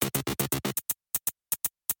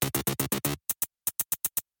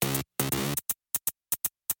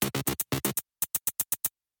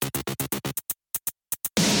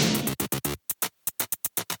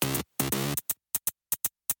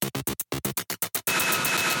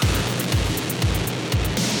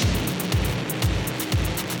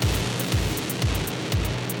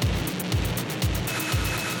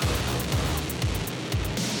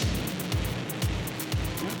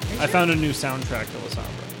I found a new soundtrack to La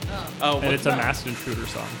Sombra. Oh, And it's a Masked Intruder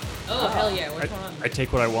song. Oh, hell yeah. Which one? I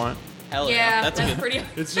take what I want. hell Yeah, that's that's good. pretty...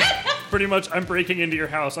 It's just pretty much, I'm breaking into your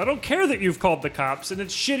house. I don't care that you've called the cops, and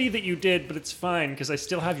it's shitty that you did, but it's fine because I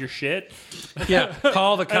still have your shit. Yeah,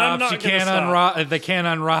 call the And I'm cops. not You gonna can't stop. they can't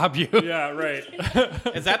unrob you. Yeah, right.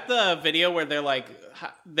 Is that the video where they're like,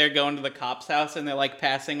 they're going to the cop's house and they're like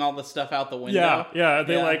passing all the stuff out the window? Yeah.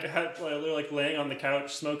 They Yeah. they're like laying on the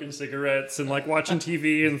couch, smoking cigarettes, and like watching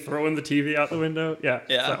TV and throwing the TV out the window. Yeah, it's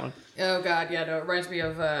Yeah. that one. Oh, God, yeah, no, it reminds me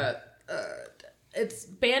of... it's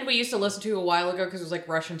a band we used to listen to a while ago because it was like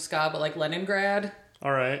Russian ska, but like Leningrad.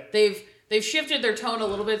 All right. They've shifted their tone a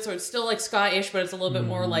little bit, so it's still like ska-ish, but it's a little bit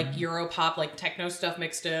more like Euro pop, like techno stuff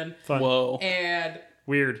mixed in. Fun. Whoa. And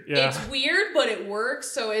Weird. Yeah. it's weird, but it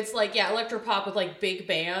works. So it's like, yeah, electro pop with like big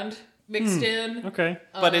band mixed in. Okay.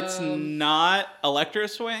 But it's not Electro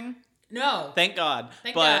Swing? No, Thank God.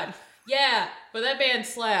 thank but God. Yeah, but that band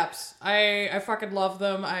slaps. I fucking love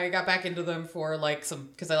them. I got back into them for like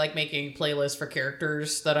because I like making playlists for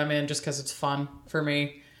characters that I'm in just because it's fun for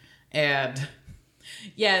me. And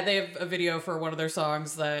yeah, they have a video for one of their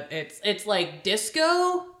songs that it's like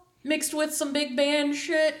disco mixed with some big band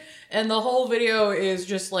shit, and the whole video is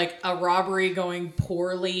just like a robbery going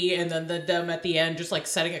poorly, and then them at the end just like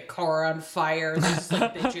setting a car on fire. There's just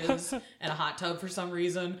like bitches and a hot tub for some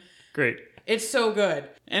reason. Great. It's so good.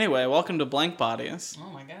 anyway, welcome to Blank Bodies. Oh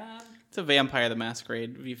my god. It's a Vampire the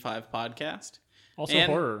Masquerade V5 podcast. Also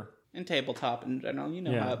And- horror. And tabletop in general. You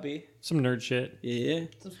know Yeah. how it be. Some nerd shit. Yeah.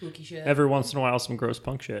 Some spooky shit. Every once in a while, some gross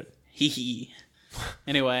punk shit. Hee hee.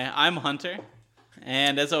 Anyway, I'm Hunter.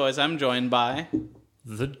 And as always, I'm joined by...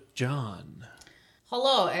 The John.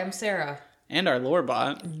 Hello, I'm Sarah. And our lore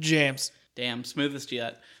bot. James. Damn, smoothest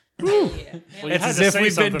yet. Yeah. Well, you It's had as to if say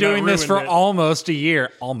we've been something doing that this for ruined it. almost a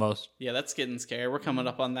year. Almost. Yeah, that's getting scary. We're coming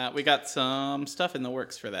up on that. We got some stuff in the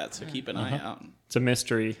works for that, so keep an eye out. It's a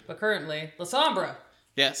mystery. But currently, La Sombra.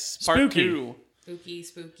 Yes, part Spooky. 2.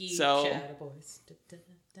 Spooky, So- Shadow Boys.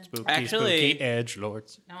 Spooky, Actually- spooky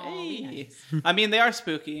edgelords. Oh, Hey. I mean, they are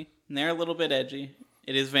spooky, and they're a little bit edgy.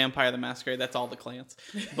 It is Vampire the Masquerade. That's all the clans.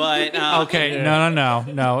 But, Okay, Yeah.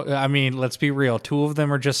 no. I mean, let's be real. 2 of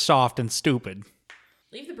them are just soft and stupid.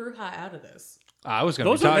 Leave the Bruja out of this. I was going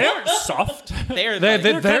to Those be are, talking. they aren't soft. they're, They're, like,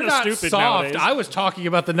 they're, They're kinda not stupid soft. nowadays. I was talking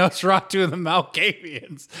about the Nosferatu and the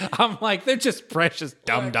Malkavians. I'm like, they're just precious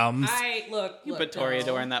dum-dums. Look. you put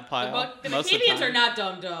Toreador in that pile. The most of the Malkavians time. are not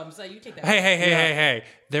dum-dums. You take that. Hey.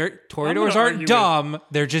 Toreadors gonna argue aren't with- dumb.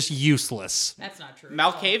 They're just useless. That's not true.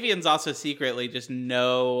 Malkavians also secretly just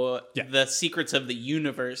know Yeah. the secrets of the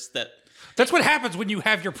universe that... That's what happens when you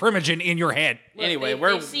have your primogen in your head. Look, Anyway,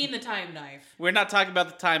 they've seen the time knife. we're not talking about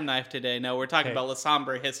the time knife today. No, we're talking Okay. about La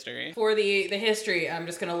Sombra history. For the history, I'm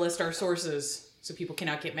just going to list our sources so people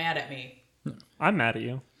cannot get mad at me. I'm mad at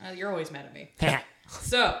you. You're always mad at me.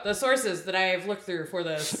 So, the sources that I have looked through for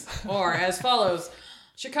this are as follows.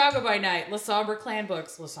 Chicago by Night, La Sombra Clan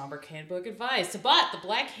Books, La Sombra Clan Book Advice, Sabbat, The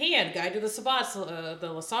Black Hand, Guide to the Sabbats, the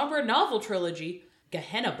La Sombra Novel Trilogy,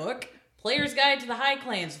 Gehenna Book, Player's Guide to the High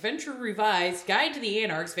Clans, Venture Revised, Guide to the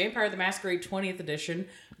Anarchs, Vampire the Masquerade 20th Edition,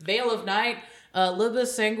 Veil of Night,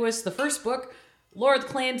 Libus Sanguis, the first book, Lord of the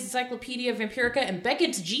Clans Encyclopedia Vampirica, and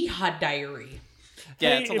Beckett's Jihad Diary.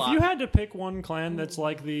 Yeah, Hey, it's a if lot. you had to pick one clan that's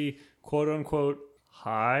like the quote-unquote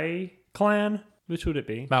high clan, which would it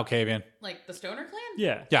be? Malkavian. Like the Stoner Clan?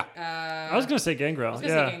 Yeah. Yeah. I was going to say Gangrel. I was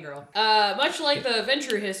gonna say Gangrel. Much like the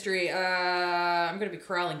Venture history, I'm gonna be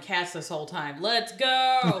corralling cats this whole time. Let's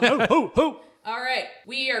go! Ho! All right,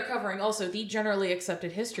 we are covering also the generally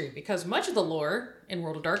accepted history because much of the lore in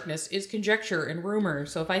World of Darkness is conjecture and rumor.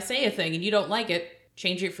 So if I say a thing and you don't like it,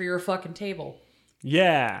 change it for your fucking table.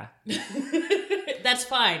 Yeah. That's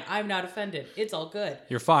fine. I'm not offended. It's all good.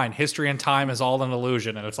 You're fine. History and time is all an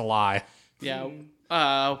illusion, and it's a lie. Yeah,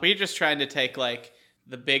 we're just trying to take like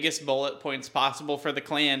the biggest bullet points possible for the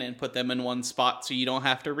clan and put them in one spot so you don't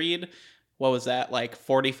have to read. What was that, like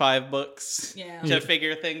 45 books Yeah. to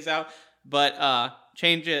figure things out? But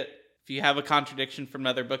change it if you have a contradiction from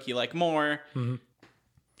another book you like more.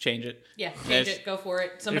 Change it. Yeah, change There's- it. Go for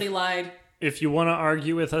it. Somebody lied. If you want to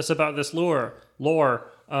argue with us about this lore,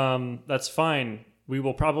 that's fine. We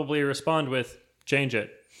will probably respond with change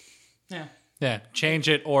it. Yeah. Yeah, change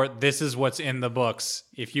it, or this is what's in the books.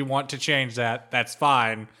 If you want to change that, that's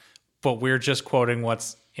fine. But we're just quoting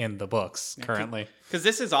what's in the books currently. Because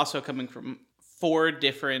this is also coming from 4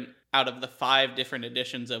 different out of the 5 different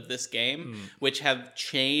editions of this game, which have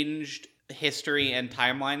changed history and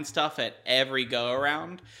timeline stuff at every go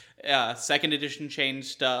around. 2nd edition changed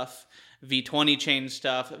stuff. V20 changed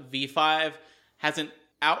stuff. V5 hasn't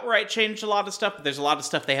outright changed a lot of stuff, but there's a lot of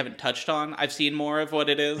stuff they haven't touched on. I've seen more of what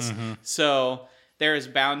it is. So there is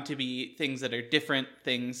bound to be things that are different,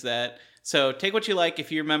 things that... So take what you like.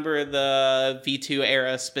 If you remember the V2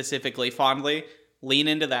 era specifically fondly, lean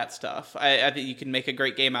into that stuff. I think you can make a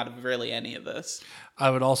great game out of really any of this.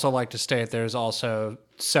 I would also like to state there's also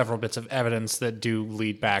several bits of evidence that do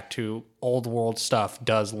lead back to old world stuff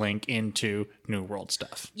does link into new world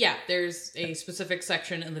stuff. Yeah, there's a specific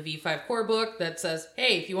section in the V5 core book that says,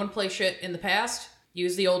 hey, if you want to play shit in the past,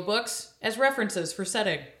 use the old books as references for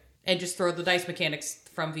setting. And just throw the dice mechanics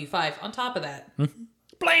from V5 on top of that.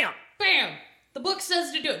 Blam! Bam! The book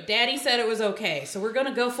says to do it. Daddy said it was okay, so we're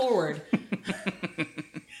gonna go forward.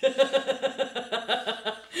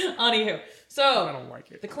 Anywho, so I don't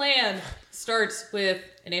like it. The clan starts with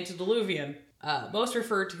an antediluvian. Most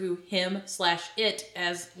refer to him/it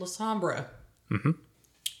as La Sombra.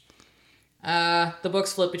 The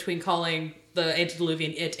books flip between calling the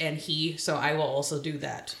antediluvian it and he, so I will also do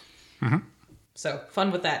that. So,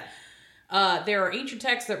 fun with that. There are ancient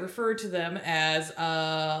texts that refer to them as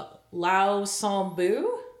Lao Sambu.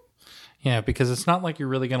 Yeah, because it's not like you're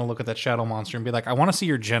really going to look at that shadow monster and be like, I want to see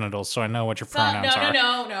your genitals so I know what your pronouns are.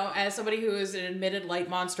 No. As somebody who is an admitted light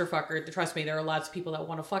monster fucker, trust me, there are lots of people that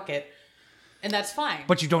want to fuck it. And that's fine.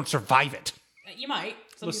 But you don't survive it. You might.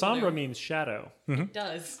 La Sombra means shadow. It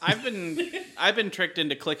does. I've been tricked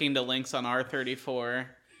into clicking to links on R34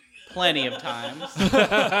 plenty of times.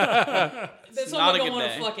 That's why not we a don't good want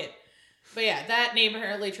day. to fuck it. But yeah, that name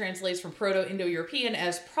apparently translates from Proto-Indo-European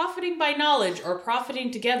as profiting by knowledge or profiting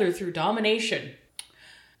together through domination.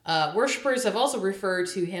 Worshippers have also referred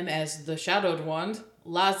to him as the Shadowed One,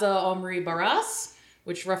 Laza Omri Baras,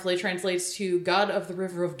 which roughly translates to God of the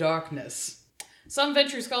River of Darkness. Some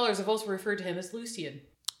Ventrue scholars have also referred to him as Lucian.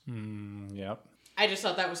 Yep. I just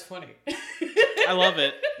thought that was funny. I love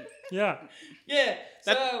it. Yeah. Yeah.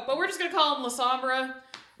 But we're just gonna call him La Sombra,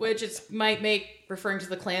 which might make referring to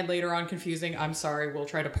the clan later on confusing. I'm sorry. We'll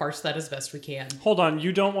try to parse that as best we can. Hold on.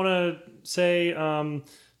 You don't want to say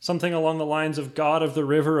something along the lines of God of the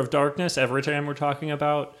River of Darkness every time we're talking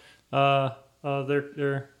about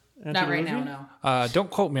their Not right now, no. Don't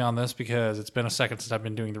quote me on this because it's been a second since I've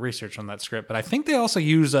been doing the research on that script, but I think they also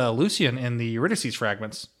use Lucian in the Eurydice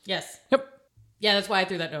fragments. Yes. Yep. Yeah, that's why I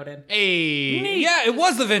threw that note in. Hey. Yeah, it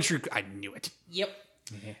was the Ventrue. I knew it. Yep.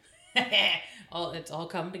 It's all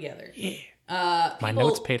come together. Yeah. My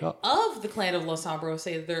notes paid off. Of the clan of La Sombra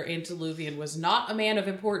say that their antediluvian was not a man of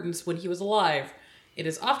importance when he was alive. It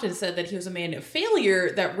is often said that he was a man of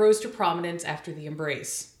failure that rose to prominence after the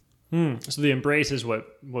embrace. So the embrace is what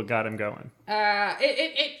got him going.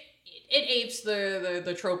 It apes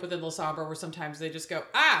the trope within La Sombra where sometimes they just go,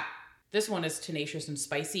 this one is tenacious and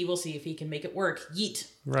spicy. We'll see if he can make it work.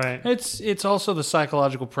 Yeet. Right. It's also the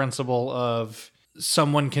psychological principle of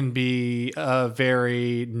someone can be a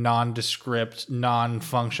very nondescript,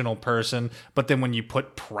 non-functional person, but then when you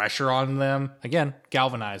put pressure on them, again,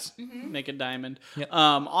 galvanize. Make a diamond. Yep.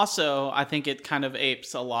 Also, I think it kind of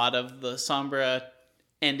apes a lot of the Sombra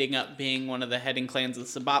ending up being one of the heading clans of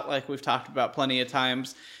Sabbat, like we've talked about plenty of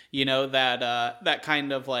times. You know, that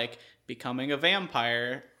kind of like becoming a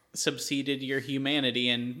vampire subseded your humanity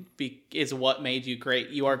and is what made you great.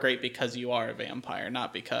 You are great because you are a vampire,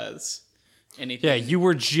 not because anything. Yeah, you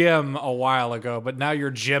were Jim a while ago, but now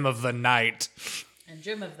you're Jim of the Night. And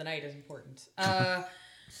Jim of the Night is important.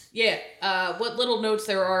 What little notes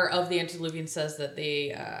there are of the antediluvian says that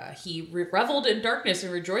he reveled in darkness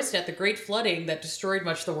and rejoiced at the great flooding that destroyed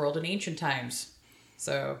much of the world in ancient times.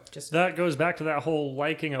 So just That goes back to that whole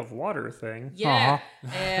liking of water thing. yeah,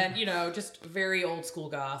 and just very old school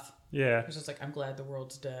goth. Yeah. It's just like, I'm glad the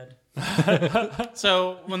world's dead.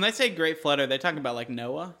 So when they say Great Flood, are they talking about like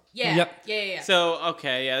Noah? Yeah, Yep. yeah. So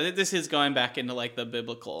okay, yeah, this is going back into like the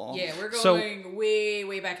biblical. Yeah, we're So- going way,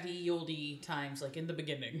 way back to the oldie times, like in the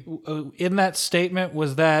beginning. In that statement,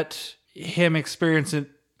 was that him experiencing it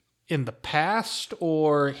in the past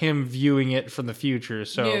or him viewing it from the future?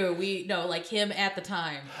 So No, like him at the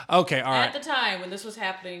time. okay, all At right. the time when this was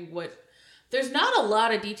happening, there's not a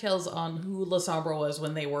lot of details on who La Sombra was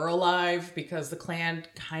when they were alive because the clan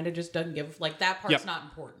kind of just doesn't give, like, that part's Yep. not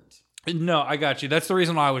important. No, I got you. That's the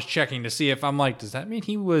reason why I was checking to see if I'm like, does that mean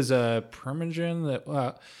he was a primogen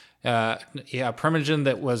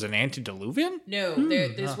that was an antediluvian? No,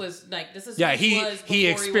 this was like this is Yeah, who he was he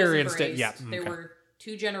before experienced was it. Yeah. embraced. There Okay. were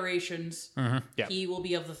 2 generations. Yeah. He will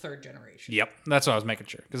be of the 3rd generation. Yep. That's what I was making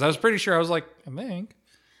sure because I was pretty sure I was like, I think.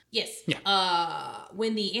 Yes. Yeah.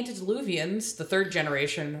 When the antediluvians, the 3rd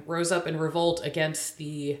generation, rose up in revolt against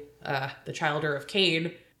the Childer of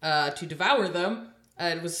Cain to devour them,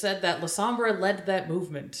 it was said that La Sombra led that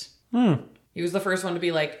movement. He was the first one to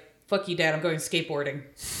be like, fuck you, Dad, I'm going skateboarding.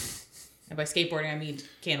 And by skateboarding, I mean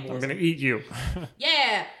cannibalism. I'm gonna eat you.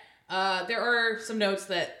 Yeah! There are some notes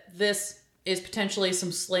that this is potentially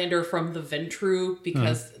some slander from the Ventrue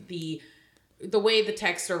because the way the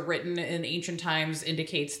texts are written in ancient times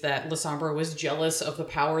indicates that Lasombra was jealous of the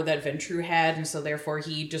power that Ventrue had, and so therefore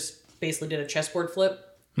he just basically did a chessboard flip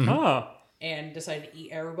and decided to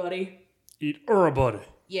eat everybody. Eat everybody.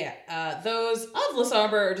 Yeah, those of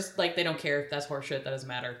Lasombra are just like, they don't care. That's horseshit. That doesn't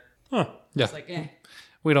matter. Yeah. It's like, eh.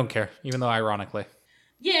 We don't care, even though ironically.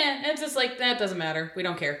 Yeah, it's just like, that doesn't matter. We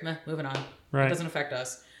don't care. Meh, moving on. Right. It doesn't affect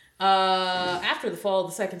us. After the fall of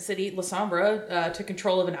the second city, Lasombra took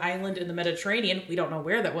control of an island in the Mediterranean. We don't know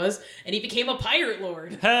where that was. And he became a pirate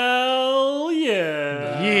lord. Hell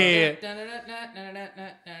yeah. Yeah.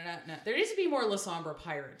 There needs to be more Lasombra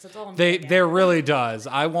pirates. That's all I'm They saying. there really does.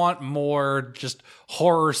 I want more just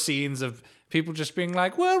horror scenes of people just being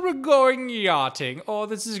like, well, we're going yachting. Oh,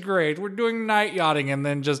 this is great. We're doing night yachting. And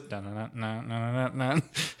then just... All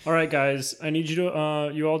right, guys. I need you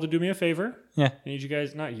to you all to do me a favor. Yeah. I need you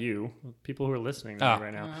guys, not you, people who are listening to me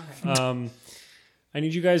right now. Okay. I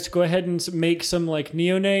need you guys to go ahead and make some like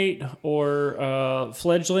neonate or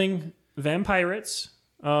fledgling vampirates,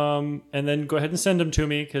 and then go ahead and send them to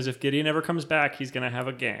me, because if Gideon ever comes back, he's gonna have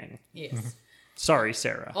a gang. Yes. Sorry,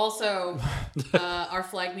 Sarah. Also, Our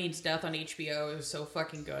Flag Means Death on HBO is so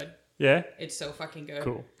fucking good. Yeah. It's so fucking good.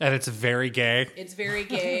 Cool. And it's very gay. It's very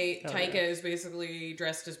gay. Taika is basically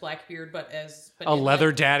dressed as Blackbeard, but A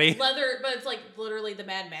leather daddy. leather, but it's like literally the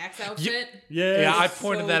Mad Max outfit. Yeah. I It's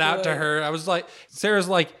pointed so that out to good. her. I was like, Sarah's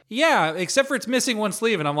like, yeah, except for it's missing one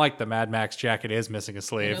sleeve. And I'm like, the Mad Max jacket is missing a And I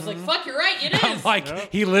sleeve. was like, "Fuck, you're right. It I'm is."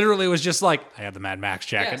 like, he literally was just like, I have the Mad Max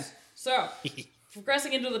jacket. Yes. So,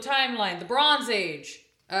 progressing into the timeline, the Bronze Age.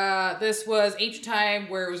 This was ancient time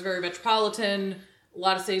where it was very metropolitan. A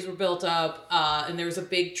lot of cities were built up, and there was a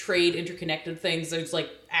big trade, interconnected things. There's like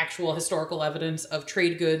actual historical evidence of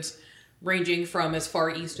trade goods ranging from as far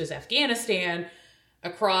east as Afghanistan,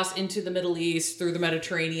 across into the Middle East, through the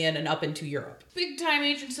Mediterranean, and up into Europe. Big time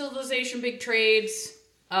ancient civilization, big trades.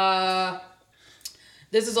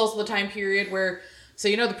 This is also the time period where, so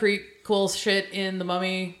you know the prequel shit in The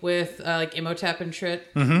Mummy with like Imhotep and shit?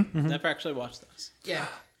 Never actually watched those. Yeah.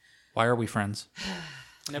 Why are we friends?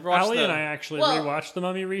 Never watched Allie the... and I actually Well, rewatched The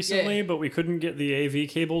Mummy recently, yeah. but we couldn't get the AV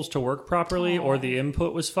cables to work properly, or the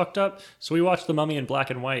input was fucked up. So we watched The Mummy in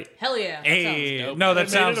black and white. Hell yeah. That Hey, dope. no, that It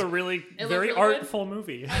sounds... made it a really looked very really good? artful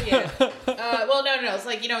movie. yeah. Well, no. It's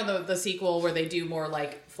like, you know, in the sequel where they do more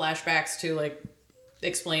like flashbacks to like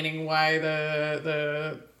explaining why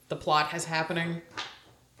the plot has happening.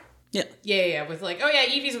 Yeah. Yeah. With like, oh yeah,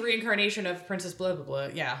 Evie's a reincarnation of Princess blah blah blah.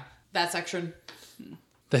 Yeah, that section.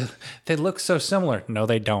 They look so similar. No,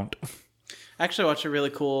 they don't. I actually watched a really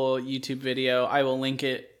cool YouTube video. I will link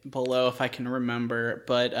it below if I can remember.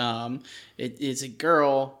 But it is a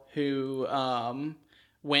girl who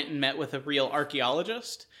went and met with a real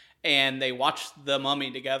archaeologist. And they watched The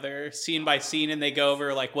Mummy together, scene by scene, and they go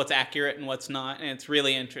over like what's accurate and what's not, and it's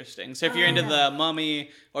really interesting. So if you're into The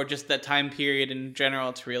Mummy or just that time period in general,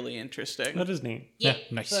 it's really interesting. That is neat. Yeah.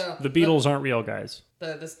 nice. So, The Beatles aren't real, guys.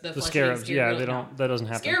 the The scarabs, yeah, they don't. That doesn't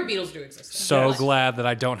happen. Scarab beetles do exist. So But- glad that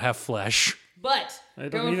I don't have flesh. But I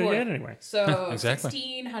don't going need it forward. yet anyway. So Exactly.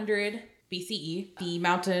 1600 BCE, the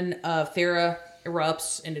mountain of Thera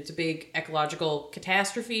erupts, and it's a big ecological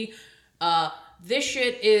catastrophe. This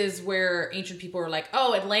shit is where ancient people were like,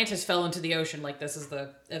 "Oh, Atlantis fell into the ocean." Like this is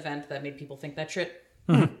the event that made people think that shit.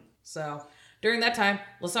 So during that time,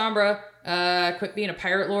 Lasombra quit being a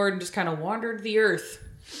pirate lord and just kind of wandered the earth.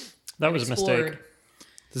 That was a Explored. mistake.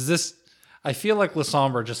 Does this... I feel like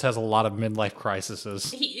Lasombra just has a lot of midlife crises.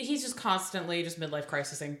 He's just constantly just midlife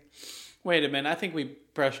crisising. Wait a minute, I think we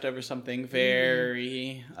brushed over something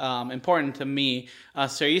very important to me.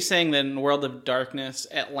 So are you saying that in World of Darkness,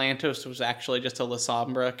 Atlantis was actually just a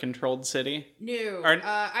Lasombra-controlled city? No, Or-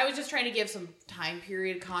 I was just trying to give some time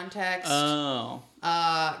period context. Oh.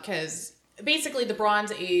 Because basically the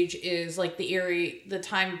Bronze Age is like the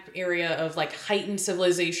time area of like heightened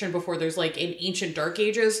civilization before there's like an ancient Dark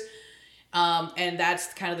Ages. And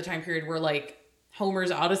that's kind of the time period where like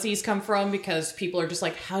Homer's Odysseys come from, because people are just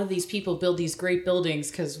like, how do these people build these great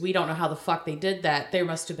buildings? Because we don't know how the fuck they did that. There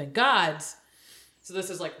must have been gods. So this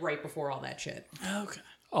is like right before all that shit. Okay.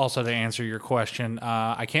 Also, to answer your question,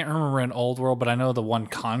 I can't remember in Old World, but I know the one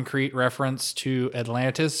concrete reference to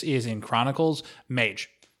Atlantis is in Chronicles, Mage.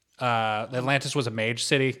 Atlantis was a mage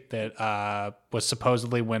city that was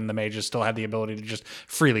supposedly when the mages still had the ability to just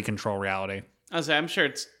freely control reality. I'm sure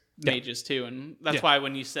it's mages too, and that's why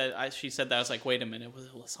when you said she said that, I was like, wait a minute, was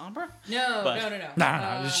it Lasombra? No, But-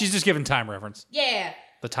 no. No. She's just giving time reference. Yeah,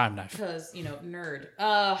 The time knife. because nerd.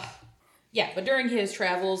 Yeah, but during his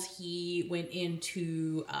travels, he went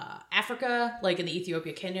into Africa, like in the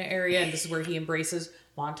Ethiopia-Kenya area, and this is where he embraces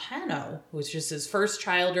Montano, who was just his first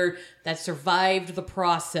childer that survived the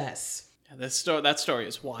process. Yeah, that story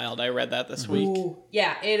is wild. I read that this week. Ooh.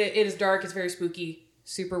 Yeah, it is dark. It's very spooky.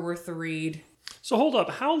 Super worth the read. So hold up,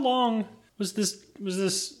 how long was this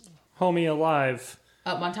homie alive?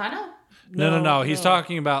 Montano? No. He's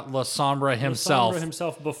talking about Lasombra himself. Lasombra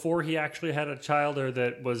himself before he actually had a childer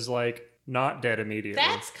that was like not dead immediately.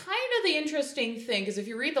 That's kind of the interesting thing, because if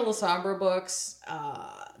you read the Lasombra books,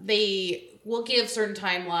 they will give certain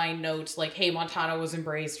timeline notes, like, hey, Montano was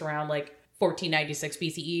embraced around, like, 1496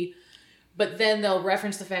 BCE. But then they'll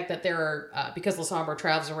reference the fact that there are, because Lasombra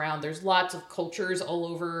travels around, there's lots of cultures all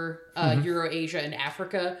over Eurasia and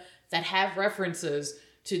Africa that have references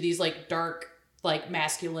to these, like, dark, like,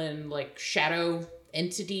 masculine, like, shadow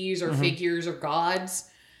entities or figures or gods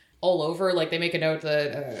all over. Like, they make a note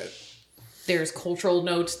that there's cultural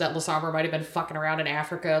notes that Lasombra might have been fucking around in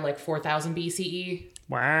Africa, like, 4000 BCE.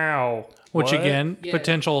 Wow. Which What? again, Yeah.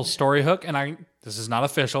 potential story hook, and this is not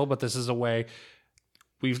official, but this is a way.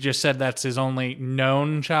 We've just said that's his only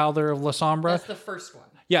known childer of Lasombra. That's the first one.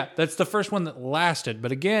 Yeah, that's the first one that lasted.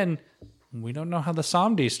 But again, we don't know how the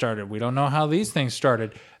Somdi started. We don't know how these things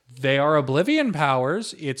started. They are Oblivion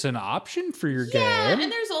powers. It's an option for your Yeah, game.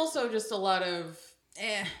 and there's also just a lot of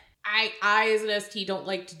I as an ST don't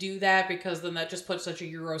like to do that, because then that just puts such a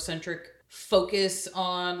Eurocentric focus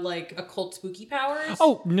on like occult spooky powers.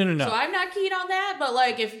 Oh, no. So I'm not keen on that, but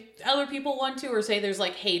like if other people want to, or say there's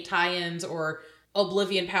like, hey, tie-ins or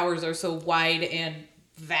Oblivion powers are so wide and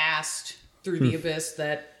vast through the abyss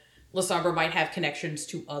that Lasombra might have connections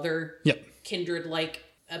to other Yep. kindred like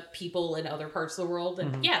people in other parts of the world,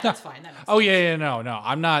 and yeah, that's fine. That makes Oh sense. yeah, no.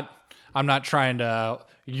 I'm not trying to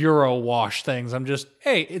Euro wash things. I'm just,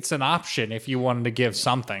 hey, it's an option if you wanted to give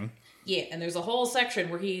something. Yeah, and there's a whole section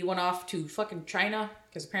where he went off to fucking China,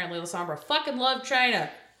 because apparently Lasombra fucking loved China.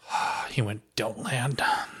 He went, don't land.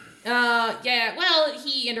 Yeah, well,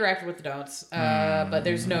 he interacted with the don'ts, but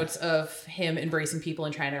there's notes of him embracing people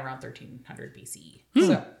in China around 1300 BCE.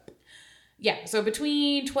 So, yeah, so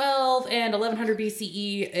between 12 and 1100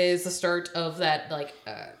 BCE is the start of that, like,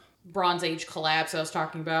 Bronze Age collapse I was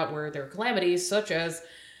talking about, where there are calamities such as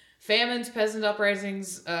famines, peasant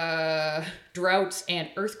uprisings, droughts, and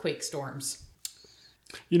earthquake storms.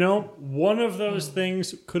 You know, one of those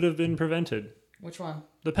things could have been prevented. Which one?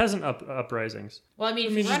 The peasant uprisings. Well, I mean, I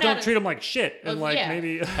if mean, you just run don't out treat of, them like shit, and Well, like yeah.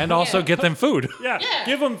 maybe, And also Yeah. get them food. yeah, Yeah.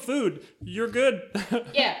 give them food. You're good.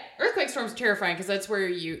 yeah, earthquake storms are terrifying, because that's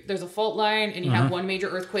where there's a fault line and you have one major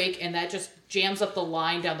earthquake, and that just jams up the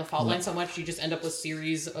line down the fault line so much you just end up with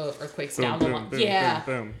series of earthquakes Boom, down the boom, line. boom, Yeah,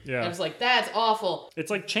 boom, boom. I Yeah, was like, that's awful. it's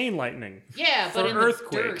like chain lightning Yeah, for but in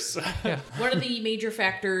earthquakes. the dirt. One of the major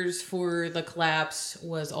factors for the collapse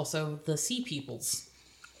was also the Sea Peoples.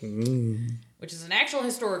 Which is an actual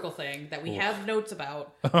historical thing that we have notes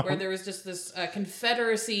about, where there was just this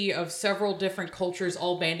confederacy of several different cultures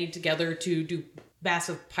all banding together to do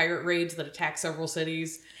massive pirate raids that attack several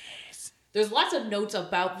cities. There's lots of notes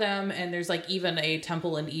about them, and there's like even a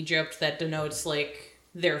temple in Egypt that denotes like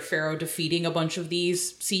their pharaoh defeating a bunch of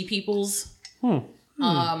these Sea Peoples.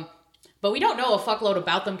 But we don't know a fuckload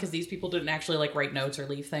about them because these people didn't actually like write notes or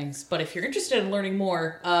leave things. But if you're interested in learning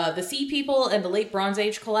more, the Sea People and the Late Bronze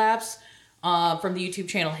Age collapse from the YouTube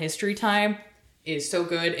channel History Time is so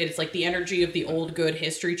good. It's like the energy of the old good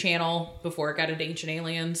History Channel before it got into Ancient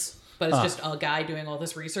Aliens. But it's just a guy doing all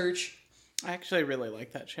this research. I actually really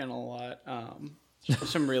like that channel a lot. There's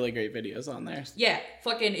some really great videos on there. Yeah,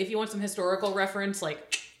 fucking, if you want some historical reference,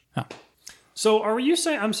 like, So are you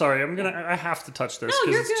saying? I'm sorry. I have to touch this No,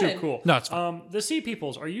 because you're it's too good. cool. No, it's fine. The Sea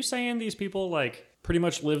Peoples. Are you saying these people like pretty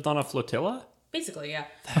much lived on a flotilla? basically, yeah.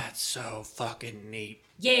 That's so fucking neat.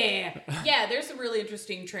 Yeah, yeah. There's some really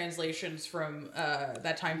interesting translations from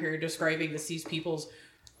that time period describing the Sea Peoples,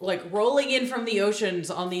 like rolling in from the oceans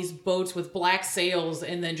on these boats with black sails,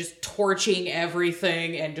 and then just torching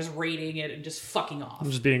everything and just raiding it and just fucking off.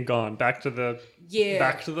 Just being gone back to the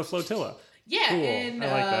flotilla. Yeah, Cool. in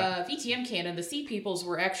I like that. VTM canon, the Sea Peoples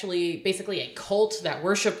were actually basically a cult that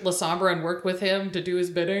worshipped Lasombra and worked with him to do his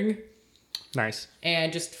bidding, Nice.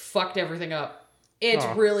 and just fucked everything up. It's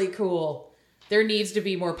Aw. really cool. There needs to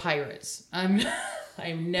be more pirates. I'm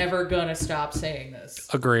never gonna stop saying this.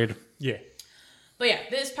 Agreed. Yeah. But yeah,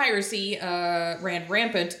 this piracy ran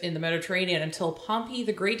rampant in the Mediterranean until Pompey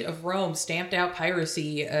the Great of Rome stamped out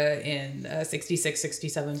piracy in 66,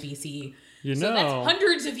 67 BC. You So know. that's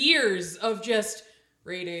hundreds of years of just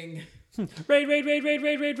raiding.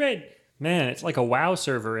 Raid. Man, it's like a WoW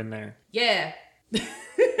server in there. Yeah.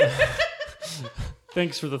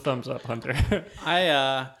 Thanks for the thumbs up, Hunter.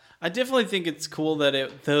 I definitely think it's cool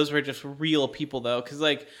that those were just real people though, because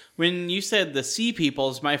like when you said the sea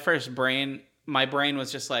peoples, my brain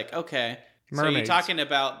was just like, okay, so Mermaids. you're talking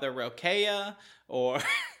about the Rokea or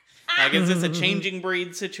like is this a changing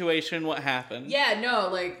breed situation? What happened? Yeah, no,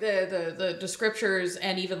 like the scriptures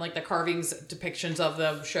and even like the carvings depictions of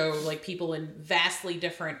them show like people in vastly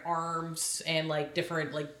different arms and like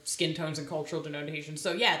different like skin tones and cultural denotations.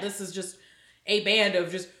 So yeah, this is just a band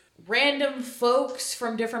of just random folks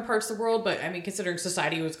from different parts of the world. But I mean, considering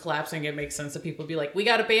society was collapsing, it makes sense that people would be like, we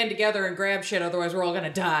gotta band together and grab shit, otherwise we're all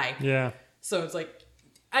gonna die. Yeah. So it's like,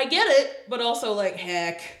 I get it, but also like,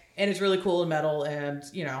 heck. And it's really cool and metal, and,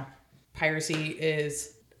 you know, piracy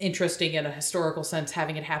is interesting in a historical sense.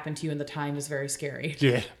 Having it happen to you in the time is very scary.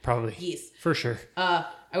 Yeah, probably. Yes. For sure. I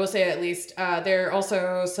will say at least there are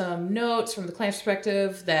also some notes from the clan's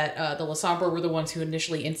perspective that the Lasombra were the ones who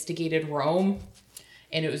initially instigated Rome,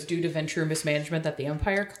 and it was due to Ventrue mismanagement that the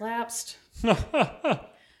empire collapsed. They're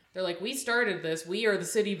like, we started this. We are the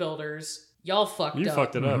city builders. Y'all fucked up. You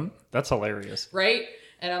fucked it up. That's hilarious. Right?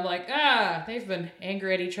 And I'm like, they've been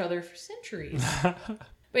angry at each other for centuries.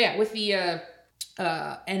 But yeah, with the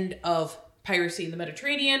end of piracy in the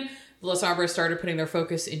Mediterranean, the Lasombra started putting their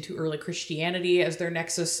focus into early Christianity as their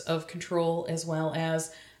nexus of control, as well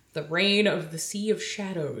as the reign of the Sea of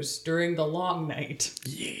Shadows during the Long Night.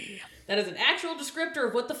 Yeah. That is an actual descriptor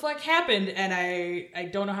of what the fuck happened, and I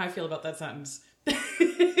don't know how I feel about that sentence.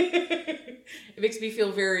 It makes me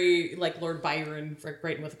feel very like Lord Byron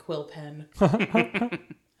writing with a quill pen.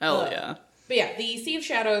 Hell yeah. But yeah, the Sea of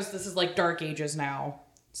Shadows, this is like Dark Ages now.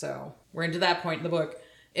 So we're into that point in the book.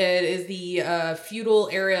 It is the feudal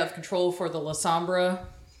area of control for the Lasombra.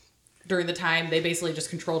 During the time, they basically just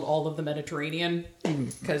controlled all of the Mediterranean.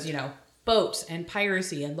 Because, you know, boats and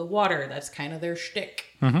piracy and the water, that's kind of their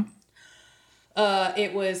shtick. Mm-hmm.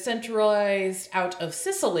 It was centralized out of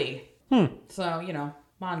Sicily. So, you know,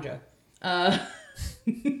 Manja.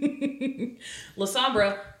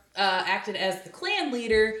 Lasombra acted as the clan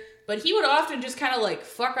leader, but he would often just kind of like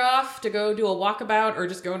fuck off to go do a walkabout or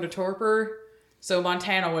just go into torpor. So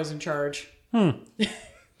Montana was in charge.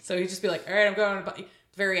 So he'd just be like, all right, I'm going to...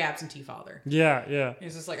 Very absentee father. Yeah.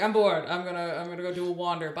 He's just like, I'm bored. I'm gonna go do a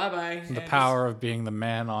wander. Bye-bye. The power of being the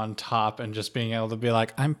man on top and just being able to be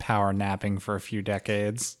like, I'm power napping for a few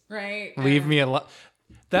decades. Right. Leave me alone.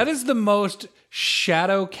 That is the most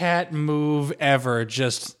Shadowcat move ever.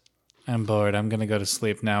 Just, I'm bored. I'm going to go to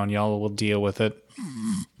sleep now and y'all will deal with it.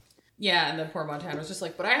 Yeah, and then poor Montana was just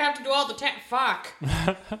like, but I have to do all the fuck.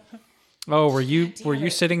 Oh, were you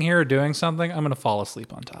sitting here doing something? I'm going to fall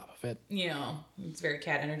asleep on top of it. You know, it's very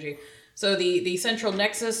cat energy. So the central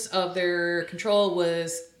nexus of their control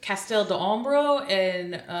was Castel d'Ombro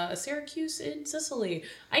and Syracuse in Sicily.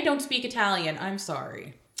 I don't speak Italian. I'm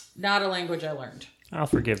sorry. Not a language I learned. I'll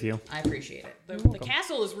forgive you. I appreciate it. The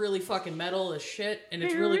castle is really fucking metal as shit, and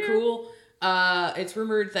it's really cool. It's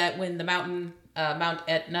rumored that when the mountain, Mount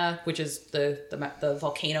Etna, which is the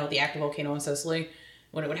volcano, the active volcano in Sicily,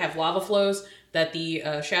 when it would have lava flows, that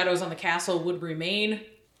the shadows on the castle would remain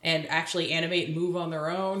and actually animate and move on their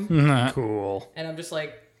own. Cool. And I'm just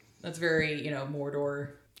like, that's very,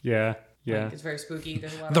 Mordor. Yeah. Like, it's very spooky.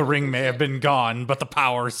 There's a lot The of ring may shit. have been gone, but the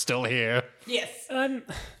power is still here. Yes.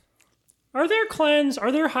 Are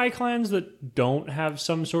there high clans that don't have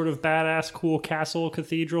some sort of badass cool castle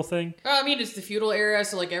cathedral thing? I mean, it's the feudal era,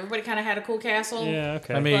 so like everybody kind of had a cool castle. Yeah,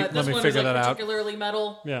 okay. I mean, But let this me one figure is like that out. particularly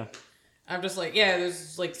metal. Yeah. I'm just like, yeah,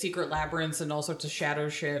 there's like secret labyrinths and all sorts of shadow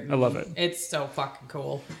shit. I love it. It's so fucking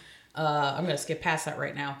cool. I'm gonna skip past that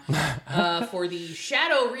right now. For the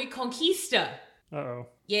Shadow Reconquista. Uh-oh.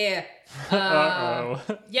 Yeah. Uh-oh.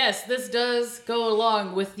 Yes, this does go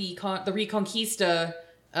along with the Reconquista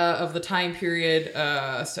of the time period.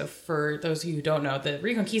 So for those of you who don't know, the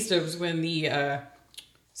Reconquista was when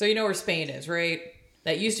so you know where Spain is, right?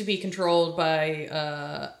 That used to be controlled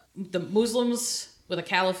by the Muslims with a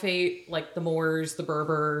caliphate, like the Moors, the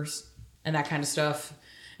Berbers, and that kind of stuff.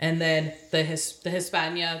 And then the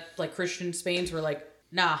Hispania, like Christian Spains, were like,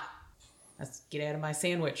 nah, let's get out of my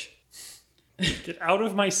sandwich. Get out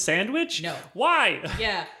of my sandwich? No. Why?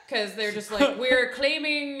 Yeah, because they're just like, we're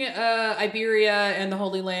claiming Iberia and the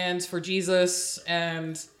Holy Lands for Jesus,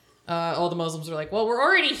 and all the Muslims are like, well, we're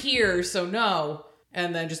already here, so no.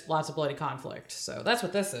 And then just lots of bloody conflict. So that's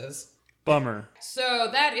what this is. Bummer. So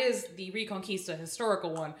that is the Reconquista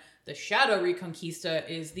historical one. The Shadow Reconquista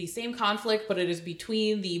is the same conflict, but it is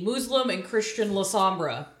between the Muslim and Christian La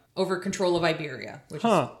Sombra over control of Iberia, which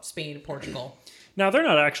is Spain and Portugal. Now, they're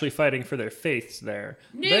not actually fighting for their faiths there.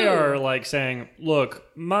 No. They are like saying, look,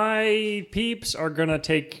 my peeps are going to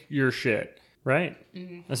take your shit, right?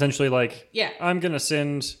 Mm-hmm. Essentially like, Yeah. I'm going to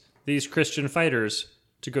send these Christian fighters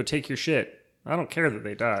to go take your shit. I don't care that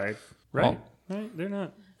they died, right? Right? They're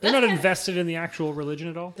not invested in the actual religion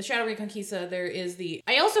at all. The Shadow Reconquista, there is the...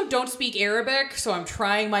 I also don't speak Arabic, so I'm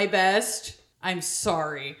trying my best. I'm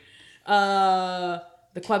sorry. The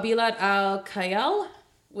Qabilat al-Khayal,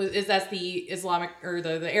 that's the Islamic, or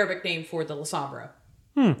the Arabic name for the La Sombra.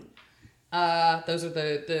 Those are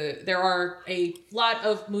there are a lot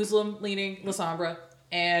of Muslim-leaning La Sombra,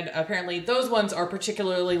 and apparently those ones are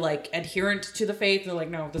particularly, like, adherent to the faith. They're like,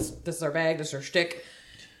 no, this is our bag, this is our shtick.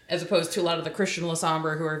 As opposed to a lot of the Christian La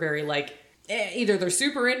Sombra who are very, like, either they're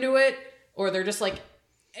super into it, or they're just like,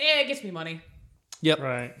 it gets me money. Yep.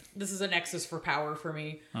 Right. This is a nexus for power for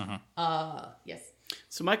me. Yes.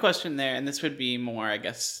 So my question there, and this would be more, I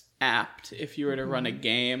guess, apt if you were to run a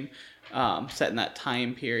game set in that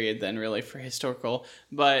time period than really for historical.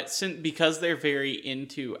 But because they're very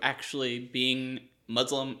into actually being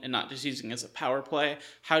Muslim and not just using it as a power play,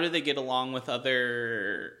 how do they get along with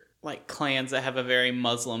other like clans that have a very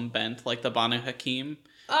Muslim bent, like the Banu Hakim?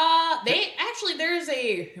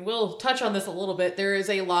 We'll touch on this a little bit. There is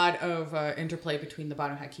a lot of interplay between the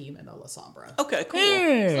Banu Hakim and the La Sombra. Okay, cool.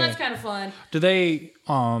 So that's kind of fun. Do they,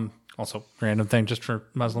 also random thing just for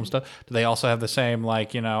Muslim stuff, do they also have the same,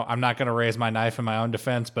 like, I'm not going to raise my knife in my own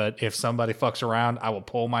defense, but if somebody fucks around, I will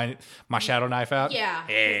pull my shadow knife out? Yeah.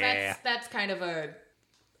 'Cause that's kind of a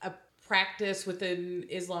practice within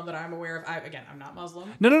Islam that I'm aware of. I'm not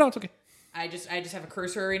Muslim. No, it's okay. I just have a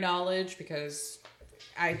cursory knowledge because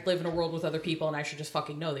I live in a world with other people and I should just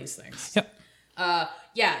fucking know these things. Yep.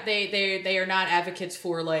 They are not advocates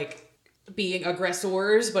for, like, being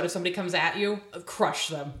aggressors, but if somebody comes at you, crush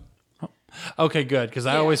them. Okay, good, because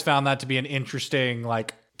I always found that to be an interesting,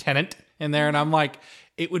 like, tenet in there, and I'm like,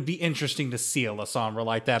 it would be interesting to see a La Sombra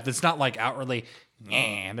like that. That's not, like, outwardly,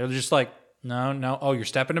 they're just like, no, oh, you're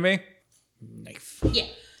stepping to me? Knife. Yeah.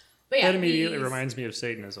 But yeah, That immediately reminds me of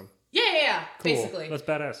Satanism. Yeah, Cool. basically. That's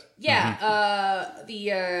badass. Yeah,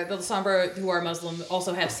 the La Sombra, who are Muslim,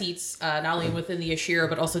 also have seats not only within the Ashira,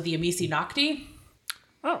 but also the Amisi Nocti.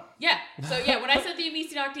 Oh. Yeah, so yeah, when I said the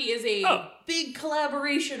Amisi Nocti is a big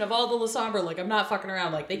collaboration of all the La Sombra, like, I'm not fucking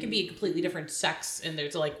around. Like, they can be a completely different sects, and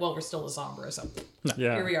there's like, well, we're still La Sombra, so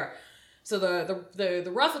Yeah. here we are. So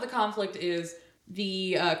the rough of the conflict is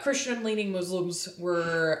the Christian-leaning Muslims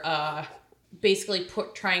were basically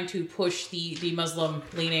trying to push the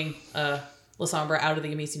Muslim-leaning La Sombra out of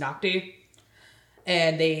the Amisi Nocti.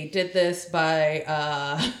 And they did this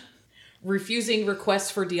by refusing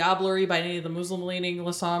requests for diablerie by any of the Muslim-leaning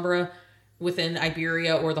La Sombra within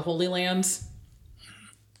Iberia or the Holy Lands.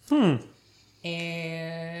 And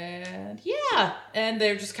yeah, and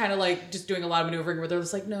they're just kind of like just doing a lot of maneuvering where they're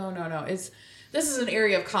just like, no, this is an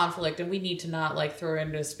area of conflict, and we need to not like throw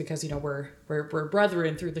in this because we're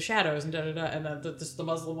brethren through the shadows and da da da. And then the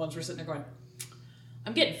Muslim ones were sitting there going,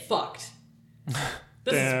 "I'm getting fucked.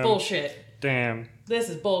 This is bullshit. Damn. This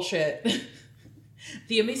is bullshit."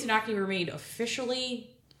 The Amisi Nocti remained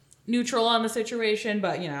officially neutral on the situation,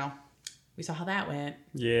 but we saw how that went.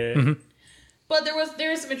 Yeah. Mm-hmm. But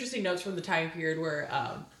there is some interesting notes from the time period where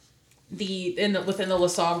within the La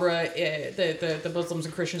Sombra, the Muslims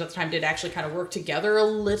and Christians at the time did actually kind of work together a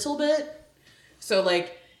little bit. So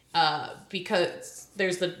like because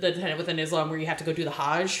there's the tenet within Islam where you have to go do the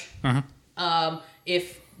Hajj.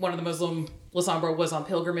 If one of the Muslim La Sombra was on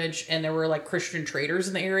pilgrimage and there were like Christian traders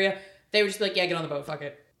in the area, they would just be like, yeah, get on the boat, fuck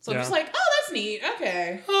it. So I'm just like, oh, that's neat.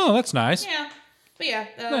 Okay. Oh, that's nice. Yeah. But yeah.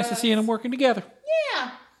 Nice to see them working together.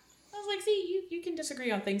 Yeah. I was like, see, you can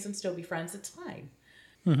disagree on things and still be friends. It's fine.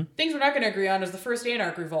 Things we're not going to agree on is the first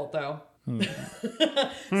Anarch revolt, though. So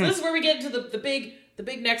this is where we get into the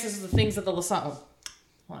big nexus of the things that the La Sombra... Oh,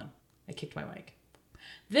 hold on. I kicked my mic.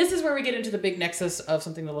 This is where we get into the big nexus of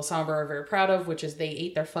something the La Sombra are very proud of, which is they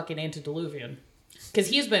ate their fucking antediluvian. Because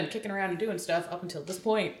he's been kicking around and doing stuff up until this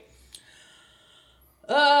point.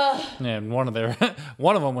 And one of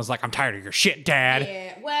them was like, "I'm tired of your shit, Dad."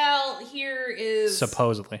 Yeah, well, here is...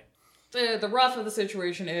 Supposedly. The rough of the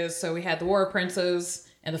situation is, so we had the War of Princes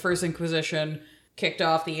and the First Inquisition kicked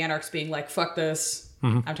off, the Anarchs being like, fuck this,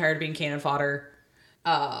 I'm tired of being cannon fodder.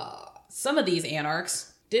 Some of these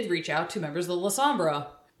Anarchs did reach out to members of the La Sombra.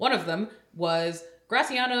 One of them was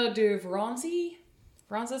Graziano de Veronese.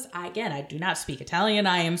 I do not speak Italian,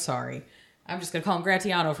 I am sorry. I'm just gonna call him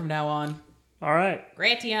Gratiano from now on. All right.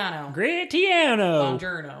 Gratiano. Gratiano.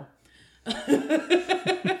 Buongiorno.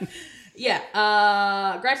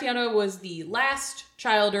 Yeah, Gratiano was the last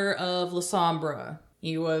childer of La Sombra.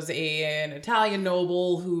 He was an Italian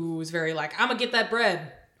noble who was very like, I'm gonna get that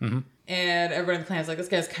bread. Mm-hmm. And everybody in the clan's like, this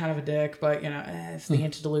guy's kind of a dick, but, if the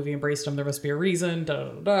antediluvian embraced him, there must be a reason,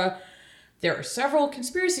 da-da-da-da. There are several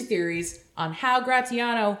conspiracy theories on how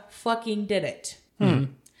Gratiano fucking did it.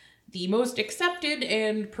 The most accepted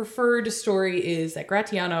and preferred story is that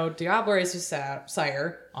Gratiano diablerized his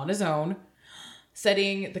sire on his own,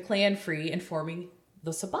 setting the clan free and forming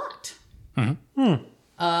the Sabbat.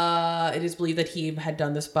 It is believed that he had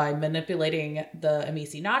done this by manipulating the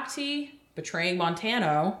Amici Nocti, betraying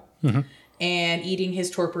Montano, and eating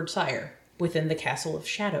his tortured sire within the Castle of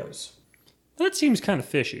Shadows. That seems kind of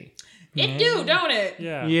fishy. It do, don't it?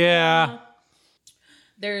 Yeah. Yeah.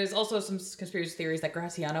 There's also some conspiracy theories that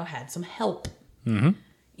Gratiano had some help.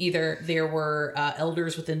 Either there were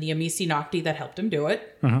elders within the Amici Nocti that helped him do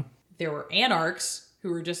it. There were anarchs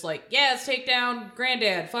who were just like, yeah, let's take down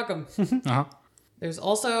Granddad, fuck him. There's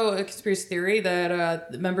also a conspiracy theory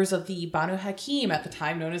that the members of the Banu Hakim at the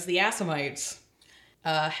time, known as the Assamites,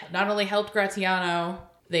 not only helped Gratiano,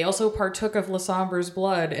 they also partook of La Sombra's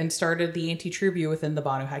blood and started the anti-tribu within the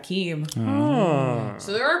Banu Hakim.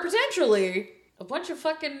 So there are potentially a bunch of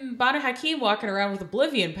fucking Banu Hakim walking around with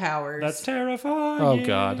oblivion powers. That's terrifying. Oh,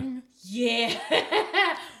 God. Yeah.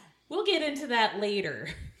 We'll get into that later.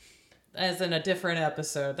 As in a different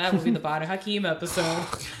episode. That will be the Banu Hakim episode.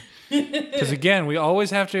 Because again, we always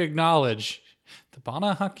have to acknowledge the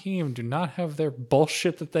Banu Hakim do not have their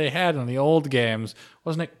bullshit that they had in the old games.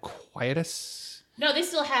 Wasn't it Quietus? No, they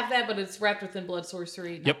still have that, but it's wrapped within blood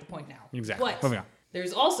sorcery. Not the point now. Exactly. But Moving on.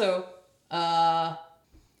 there's also a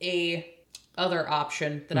other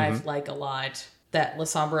option that I've like a lot that La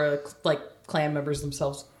Sombra clan members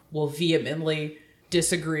themselves will vehemently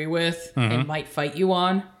disagree with and might fight you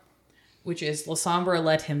on, which is La Sombra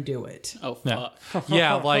let him do it. Oh, fuck.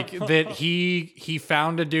 Yeah, like that he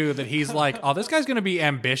found a dude that he's like, oh, this guy's gonna be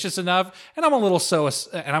ambitious enough, and I'm a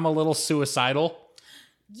little suicidal.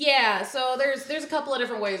 Yeah, so there's a couple of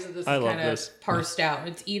different ways that this I is love kind of this. parsed out.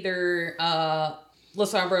 It's either La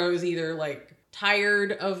Sombra is either like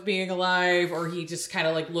tired of being alive, or he just kind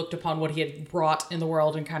of like looked upon what he had brought in the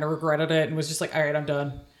world and kind of regretted it and was just like, all right, I'm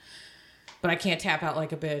done. But I can't tap out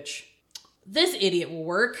like a bitch. This idiot will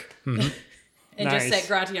work. And just Nice. set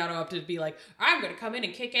Gratiano up to be like, I'm going to come in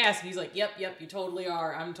and kick ass. And he's like, yep, you totally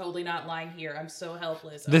are. I'm totally not lying here. I'm so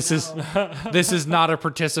helpless. Oh, This no. this is not a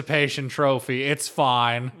participation trophy. It's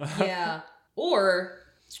fine. Yeah. Or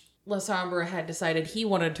La Sombra had decided he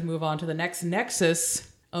wanted to move on to the next nexus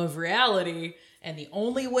of reality, and the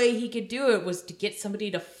only way he could do it was to get somebody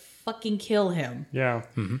to fucking kill him. Yeah.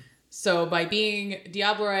 So by being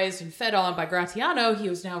diablerized and fed on by Gratiano, he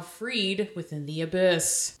was now freed within the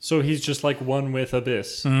Abyss. So he's just like one with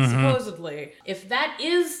Abyss. Supposedly. If that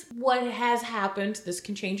is what has happened, this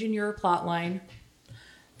can change in your plotline.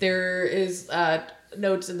 There is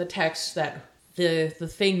notes in the text that the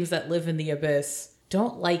things that live in the Abyss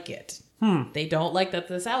don't like it. They don't like that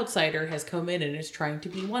this outsider has come in and is trying to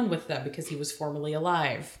be one with them because he was formerly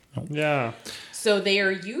alive. Yeah. So they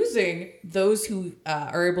are using those who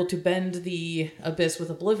are able to bend the Abyss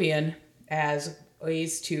with oblivion as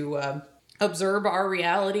ways to observe our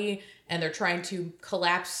reality, and they're trying to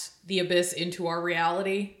collapse the Abyss into our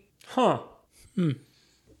reality. Huh.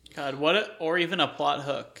 God, or even a plot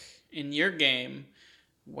hook in your game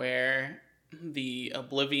where the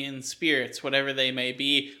Oblivion spirits, whatever they may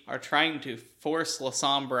be, are trying to force La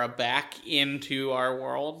Sombra back into our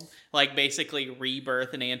world. Like, basically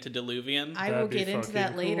rebirth an antediluvian. I will That'd be get into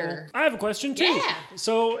that fucking later. cool. I have a question too. Yeah.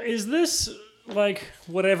 So is this like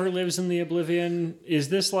whatever lives in the Oblivion? Is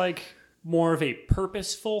this like more of a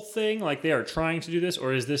purposeful thing? Like they are trying to do this,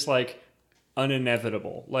 or is this like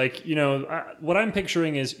uninevitable? Like, what I'm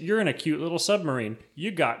picturing is you're in a cute little submarine.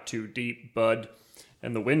 You got too deep, bud,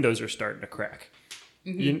 and the windows are starting to crack.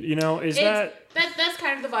 Is That's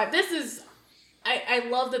kind of the vibe. This is... I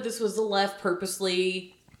love that this was left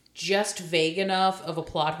purposely just vague enough of a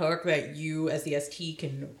plot hook that you, as the ST,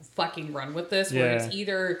 can fucking run with this. Where Yeah. it's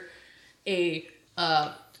either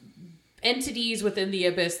entities within the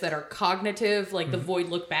Abyss that are cognitive, like the Void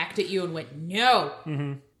looked back at you and went, no!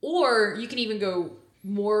 Or you can even go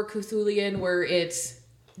more Cthulhian, where it's...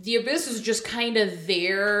 The Abyss is just kind of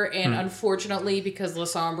there, and unfortunately, because La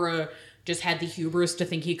Sombra just had the hubris to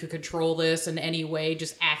think he could control this in any way,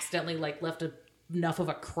 just accidentally left enough of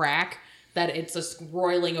a crack that it's just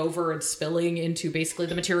roiling over and spilling into basically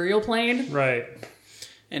the material plane. right.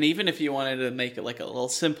 And even if you wanted to make it like a little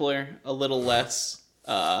simpler, a little less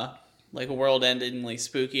like world-endingly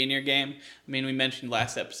spooky in your game. I mean, we mentioned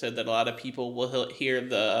last episode that a lot of people will hear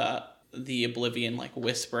the Oblivion like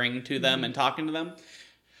whispering to them and talking to them.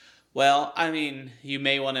 Well, I mean, you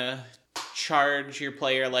may want to charge your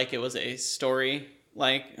player like it was a story.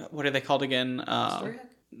 Like, what are they called again? Story hack?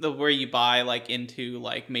 Where you buy like into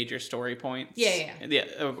like major story points. Yeah.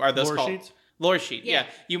 Are those Lore called sheets? lore sheet? Yeah. Yeah.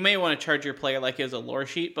 You may want to charge your player like it was a lore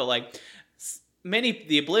sheet, but like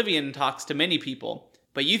the Oblivion talks to many people,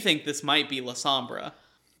 but you think this might be La Sombra.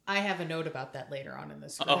 I have a note about that later on in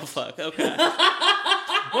this script. Oh fuck. Okay.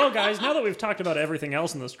 Well, guys, now that we've talked about everything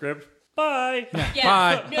else in the script, bye.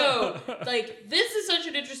 Yeah, no, like this is such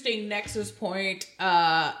an interesting nexus point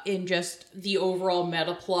in just the overall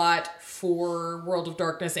meta plot for World of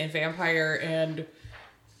Darkness and Vampire, and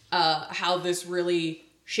how this really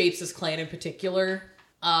shapes this clan in particular,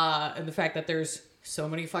 and the fact that there's so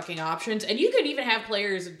many fucking options, and you could even have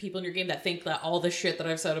players and people in your game that think that all the shit that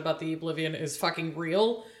I've said about the Oblivion is fucking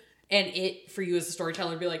real, and it for you as a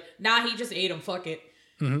storyteller be like, nah, he just ate him, fuck it.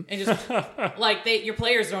 And just like your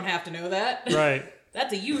players don't have to know that. Right.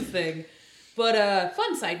 That's a you thing. But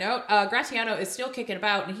fun side note, Graciano is still kicking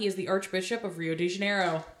about, and he is the Archbishop of Rio de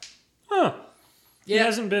Janeiro. Huh. He Yeah.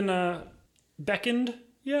 hasn't been beckoned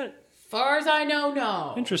yet? Far as I know,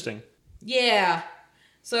 no. Interesting. Yeah.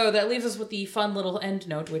 So that leaves us with the fun little end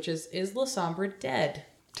note, which is La Sombra dead?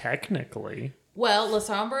 Technically. Well, La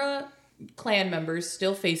Sombra clan members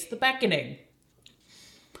still face the beckoning.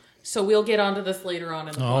 So we'll get onto this later on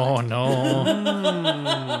in the plot. Oh no.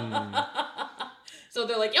 So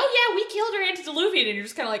they're like, oh yeah, we killed her antediluvian, and you're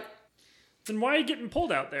just kind of like, Then why are you getting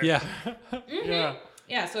pulled out there? Yeah. Yeah.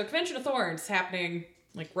 yeah, so Convention of Thorns happening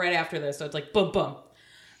like right after this, so it's like boom boom.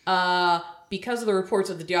 Because of the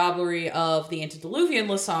reports of the diablerie of the antediluvian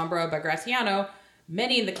La Sombra by Graciano,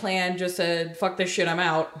 many in the clan just said, fuck this shit, I'm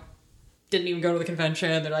out. Didn't even go to the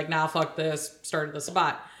convention. They're like, nah, fuck this, started the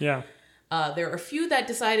Sabbat. Yeah. There are a few that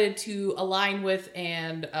decided to align with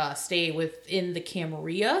and stay within the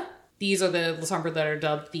Camarilla. These are the La Sombra that are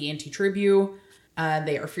dubbed the Anti-Tribu.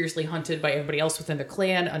 They are fiercely hunted by everybody else within their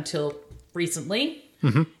clan until recently.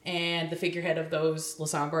 And the figurehead of those La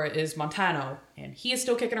Sombra is Montano. And he is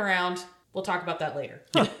still kicking around. We'll talk about that later.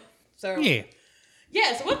 So Yeah.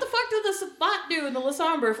 yeah, so what the fuck did the Sabbat do in the La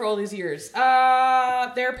Sombra for all these years?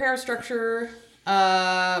 Their parastructure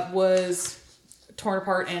was torn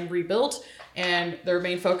apart and rebuilt, and their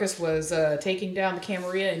main focus was taking down the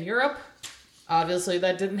Camarilla in Europe. Obviously,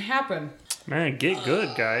 that didn't happen. Man, get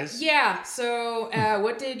good, guys. Yeah, so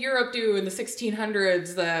what did Europe do in the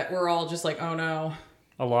 1600s that we're all just like, oh no?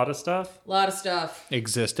 A lot of stuff. A lot of stuff.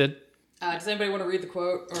 Existed. Does anybody want to read the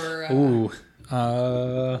quote? Or Ooh.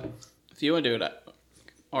 If you want to do it,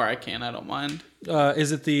 or I can, I don't mind.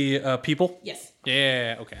 Is it the people? Yes.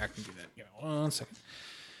 Yeah, okay, I can do that. Give me 1 second.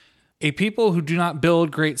 A people who do not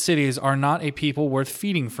build great cities are not a people worth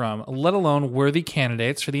feeding from, let alone worthy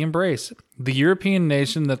candidates for the embrace. The European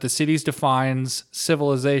nation that the cities defines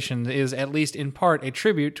civilization is at least in part a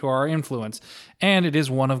tribute to our influence, and it is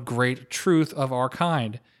one of great truth of our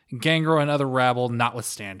kind. Gangro and other rabble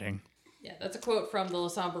notwithstanding. Yeah, that's a quote from the La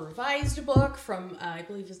Sombra Revised book from, I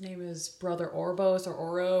believe his name is Brother Orbos or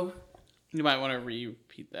Oro. You might want to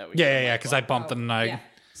repeat that. Yeah, because I bumped them and I... Yeah.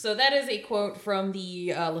 So that is a quote from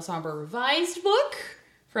the La Sombra Revised book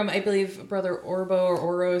from, I believe, Brother Orbo or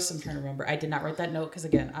Oros. I'm trying to remember. I did not write that note because,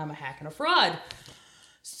 again, I'm a hack and a fraud.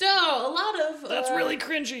 So a lot of... That's really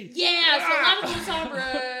cringy. Yeah, so a lot of La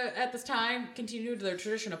Sombra at this time continued their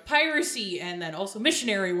tradition of piracy and then also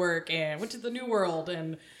missionary work and went to the New World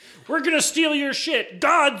and... We're gonna steal your shit.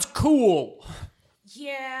 God's cool.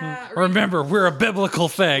 Yeah. Remember, we're a biblical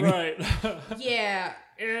thing. Right. Yeah,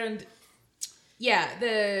 and yeah,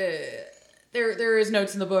 there is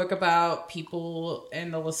notes in the book about people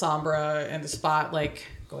in the La Sombra and the Spot like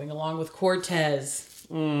going along with Cortez.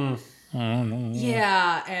 Yeah,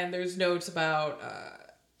 and there's notes about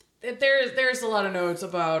there's a lot of notes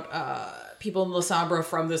about people in La Sombra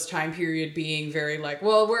from this time period being very like,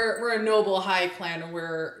 well, we're a noble high clan and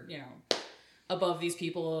we're above these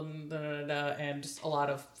people and just a lot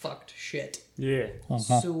of fucked shit. Yeah.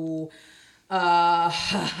 So,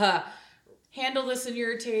 handle this in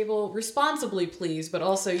your table responsibly, please, but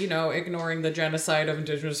also, ignoring the genocide of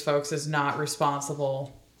indigenous folks is not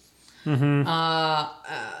responsible. There's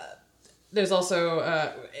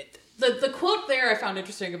also, the quote there I found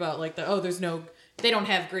interesting about, like, they don't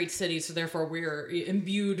have great cities, so therefore we're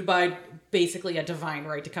imbued by basically a divine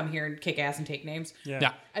right to come here and kick ass and take names.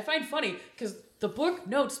 Yeah. I find funny because the book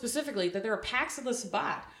notes specifically that there are packs of the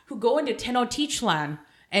Sabbat who go into Tenochtitlan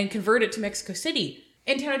and convert it to Mexico City.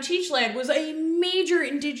 And Tenochtitlan was a major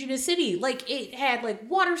indigenous city. Like, it had, like,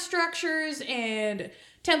 water structures and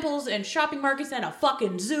temples and shopping markets and a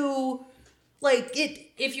fucking zoo. Like,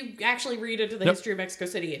 if you actually read into the history of Mexico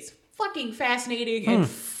City, it's fucking fascinating. And,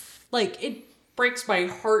 like, it breaks my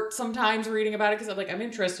heart sometimes reading about it because I'm like, I'm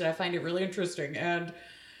interested. I find it really interesting.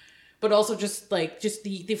 But also just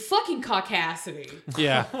the fucking caucasity.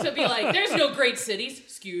 Yeah. To be like, there's no great cities.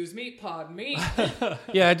 Excuse me, pardon me.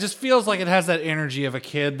 Yeah, it just feels like it has that energy of a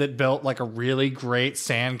kid that built like a really great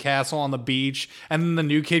sandcastle on the beach, and then the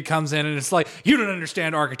new kid comes in and it's like, you don't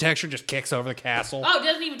understand architecture, just kicks over the castle. Oh, it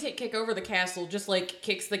doesn't even kick over the castle. Just like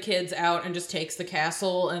kicks the kids out and just takes the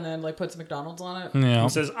castle and then like puts McDonald's on it. Yeah. He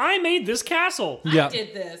says, I made this castle. Yeah. I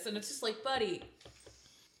did this, and it's just like, buddy.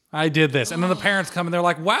 I did this. And then the parents come and they're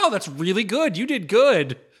like, wow, that's really good. You did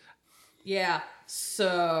good. Yeah.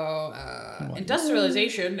 So,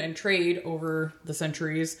 industrialization and trade over the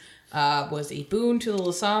centuries was a boon to the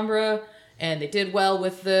Lasombra, and they did well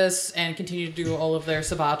with this and continued to do all of their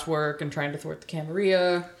Sabbat work and trying to thwart the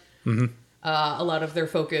Camarilla. Mm-hmm. A lot of their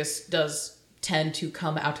focus does tend to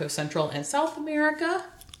come out of Central and South America,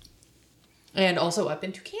 and also up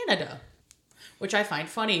into Canada, which I find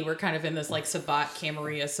funny. We're kind of in this like Sabbat,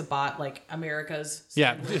 Camarilla, Sabbat, like America's.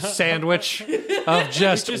 Yeah, sandwich of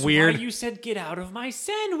just Which is weird. why you said get out of my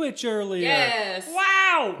sandwich earlier. Yes.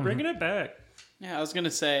 Wow. Bringing it back. Yeah, I was going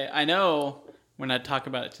to say, I know we're not talking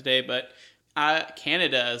about it today, but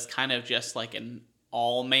Canada is kind of just like an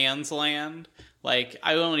all man's land. Like,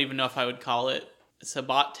 I don't even know if I would call it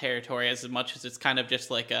Sabbat territory as much as it's kind of just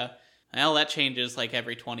like well, that changes like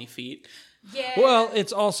every 20 feet. Yeah. Well,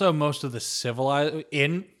 it's also most of the civilized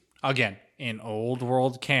in old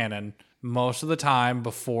world canon, most of the time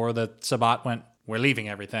before the Sabbat went, we're leaving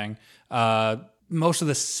everything. Most of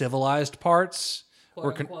the civilized parts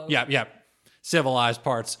Quote, civilized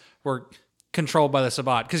parts were controlled by the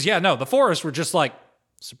Sabbat. Because the forests were just like,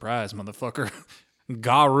 surprise, motherfucker.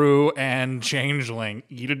 Garu and Changeling,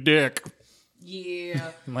 eat a dick.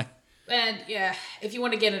 Yeah. Like, And yeah, if you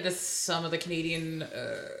want to get into some of the Canadian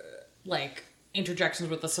interjections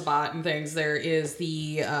with the Sabbat and things, there is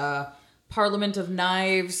the Parliament of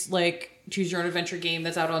Knives, like choose your own adventure game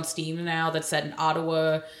that's out on Steam now that's set in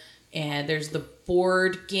Ottawa, and there's the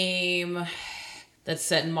board game that's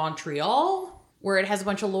set in Montreal where it has a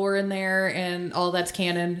bunch of lore in there and all that's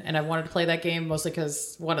canon, and I wanted to play that game mostly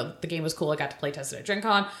because one, the game was cool, I got to play test it at Gen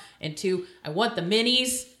Con, and two, I want the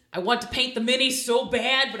minis. I want to paint the minis so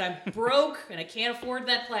bad, but I'm broke and I can't afford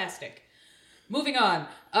that plastic. Moving on.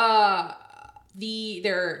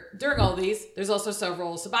 During all these, there's also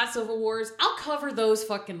several Sabbat Civil Wars. I'll cover those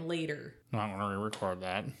fucking later. I'm going to re-record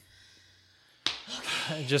that.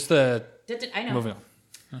 I know. Moving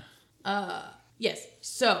on. Yes.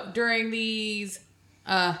 So during these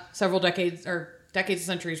several decades or decades of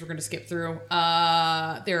centuries we're going to skip through,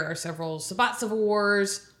 there are several Sabbat Civil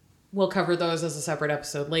Wars. We'll cover those as a separate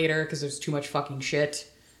episode later because there's too much fucking shit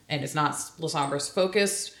and it's not Lasombra's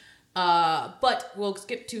focused. But we'll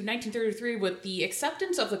skip to 1933 with the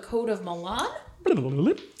acceptance of the Code of Milan.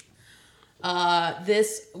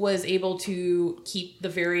 This was able to keep the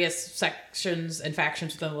various sections and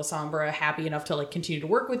factions within La Sombra happy enough to like continue to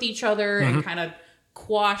work with each other and kind of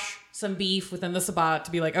quash some beef within the Sabbat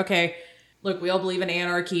to be like, okay, look, we all believe in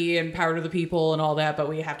anarchy and power to the people and all that, but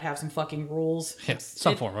we have to have some fucking rules. Yes,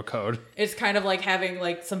 some form of code. It's kind of like having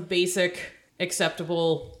like some basic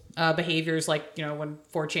acceptable behaviors, like, you know, when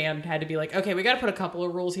 4chan had to be like, okay, we got to put a couple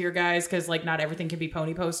of rules here, guys, because like not everything can be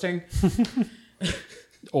pony posting.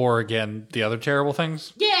 Or again, the other terrible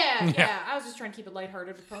things. Yeah. I was just trying to keep it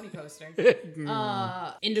lighthearted with pony posting.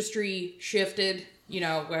 Industry shifted, you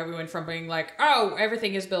know, where we went from being like, oh,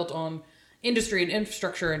 everything is built on industry and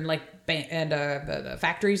infrastructure and like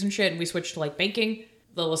factories and shit, and we switched to like banking.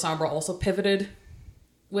 The La Sombra also pivoted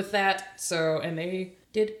with that, so, and they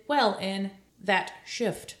did well in that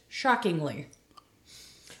shift, shockingly.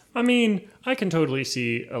 I mean, I can totally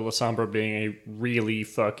see a La Sombra being a really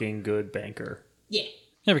fucking good banker. Yeah.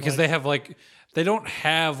 Yeah, because they have like, they don't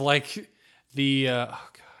have like the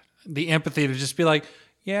empathy to just be like,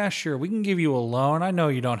 yeah, sure, we can give you a loan. I know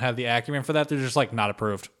you don't have the acumen for that. They're just like not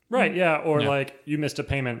approved. Right, yeah, or like, you missed a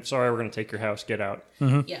payment. Sorry, we're going to take your house. Get out.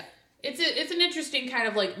 Mm-hmm. Yeah. It's an interesting kind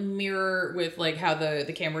of like mirror with like how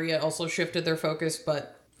the Camarilla also shifted their focus,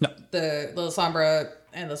 but the La Sombra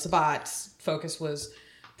and the Sabbat's focus was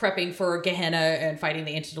prepping for Gehenna and fighting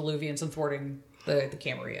the antediluvians and thwarting the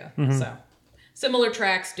Camarilla. So similar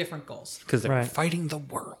tracks, different goals. Because they're Right. fighting the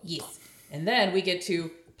world. Yes. And then we get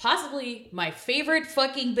to possibly my favorite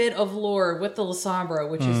fucking bit of lore with the La Sombra,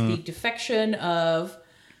 which is the defection of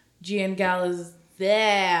Giangalazzi.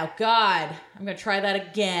 Yeah, God. I'm going to try that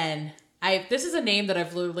again. This is a name that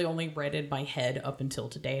I've literally only read in my head up until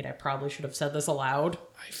today, and I probably should have said this aloud.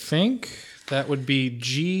 I think that would be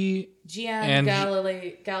Gian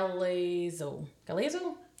Galeazzo.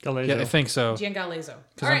 Galeazzo? Galeazzo. Yeah, I think so. Gian Galeazzo. I'm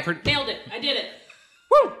All right, pretty- nailed it. I did it.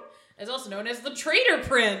 Woo! It's also known as the Traitor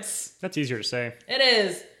Prince. That's easier to say. It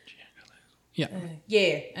is. Yeah.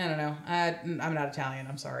 Yeah, I don't know. I'm not Italian.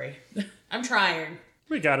 I'm sorry. I'm trying.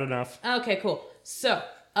 We got enough. Okay, cool. So,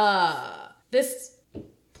 this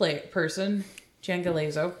person, Gian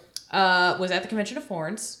Galeazzo, was at the Convention of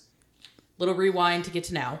Thorns. Little rewind to get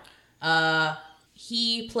to now.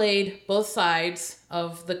 He played both sides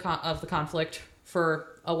of the conflict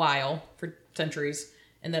for a while, for centuries,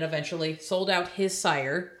 and then eventually sold out his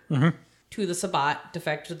sire to the Sabbat,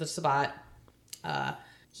 defected to the Sabbat.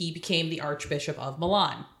 He became the Archbishop of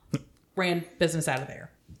Milan. Ran business out of there.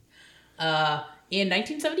 In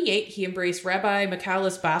 1978, he embraced Rabbi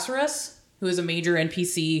Michaelis Basarus, who is a major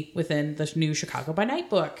NPC within the new Chicago by Night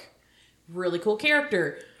book. Really cool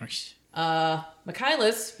character. Nice.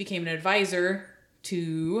 Michaelis became an advisor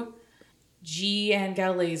to Gian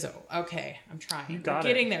Galeazzo. Okay, I'm trying. got I'm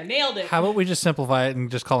getting there. Nailed it. How about we just simplify it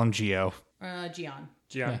and just call him Geo? Gian.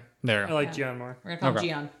 Gian. There. I like Gian more. We're gonna call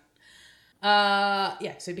him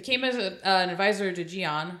Gian. So he became an advisor to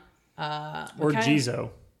Gian. Or Jizo.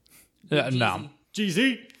 No.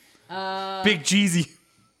 GZ. Big Jeezy.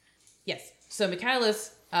 Yes. So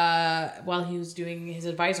Michaelis, while he was doing his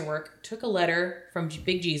advisor work, took a letter from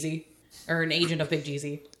Big Jeezy, or an agent of Big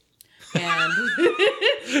Jeezy,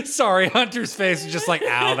 and Sorry, Hunter's face is just like,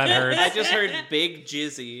 ow, that hurts. I just heard Big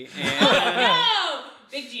Jizzy, and oh,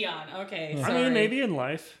 Big Gian. Okay, I sorry. mean, maybe in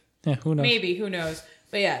life. Yeah, who knows? Maybe, who knows?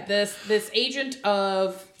 But yeah, this agent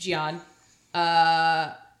of Gian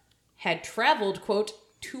had traveled, quote,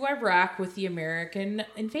 to Iraq with the American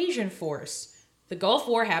invasion force. The Gulf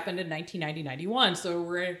War happened in 1990-91, so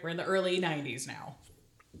we're in the early 90s now.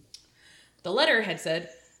 The letter had said,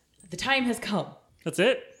 "The time has come." That's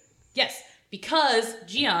it? Yes, because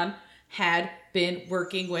Gian had been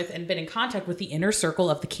working with and been in contact with the inner circle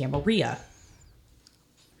of the Camarilla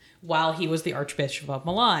while he was the Archbishop of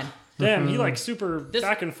Milan. Damn, he like super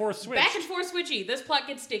back and forth switch. Back and forth switchy. This plot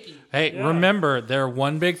gets sticky. Hey, Yeah. remember, their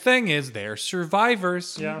one big thing is they're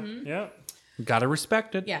survivors. Yeah, yeah. Gotta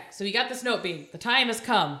respect it. Yeah, so he got this note being, the time has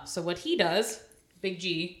come. So what he does, Big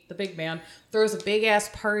G, the big man, throws a big ass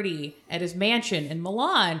party at his mansion in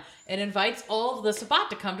Milan and invites all of the Sabbat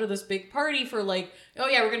to come to this big party for like, oh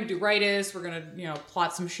yeah, we're gonna do rightus, we're gonna,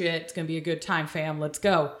 plot some shit, it's gonna be a good time, fam, let's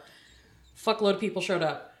go. Fuckload of people showed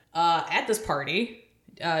up. At this party,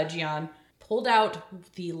 Gian pulled out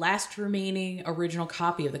the last remaining original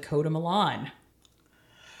copy of the Code of Milan.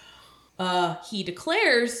 He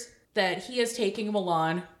declares that he is taking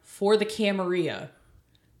Milan for the Camarilla,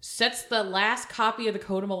 sets the last copy of the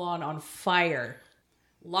Code of Milan on fire,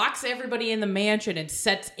 locks everybody in the mansion, and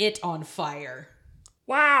sets it on fire.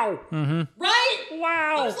 Wow. Right? I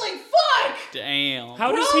Wow. was like, fuck! damn.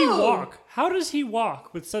 How does he Bro! walk? How does he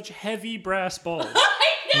walk with such heavy brass balls? I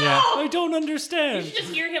know! Yeah. I don't understand. You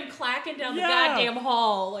just hear him clacking down the Yeah. goddamn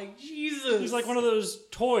hall. Like, Jesus. He's like one of those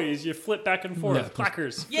toys you flip back and forth. Yeah.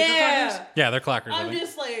 Clackers. Yeah. Yeah, they're clackers. I I'm think.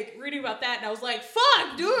 just like reading about that and I was like,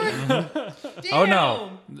 fuck, dude. Damn. Oh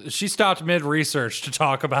no, she stopped mid-research to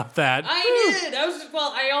talk about that. I did.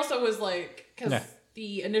 I also was like, because Yeah.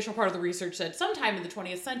 the initial part of the research said sometime in the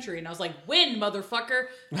 20th century, and I was like, when, motherfucker?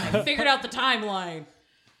 And I figured out the timeline.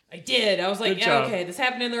 I did. I was like, Good yeah, job. okay, this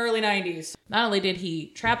happened in the early 90s. Not only did he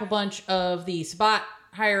trap a bunch of the Sabbat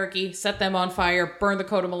hierarchy, set them on fire, burn the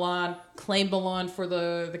Code of Milan, claim Milan for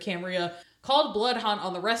the Camarilla, called blood hunt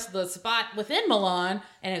on the rest of the Sabbat within Milan,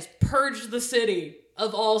 and has purged the city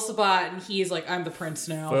of all Sabbat, and he's like, I'm the prince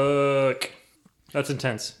now. Fuck. That's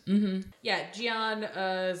intense. Yeah,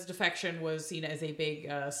 Gian's defection was seen as a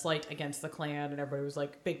big slight against the clan, and everybody was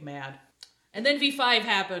like, big mad. And then V5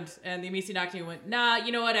 happened, and the Amici Nocturne went, nah,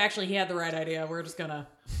 you know what? Actually, he had the right idea. We're just gonna...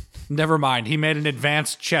 Never mind. He made an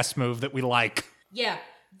advanced chess move that we like. Yeah,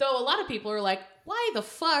 though a lot of people are like, why the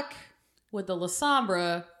fuck would the La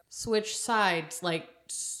Sombra switch sides, like,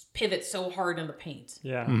 pivot so hard in the paint?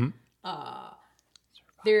 Yeah.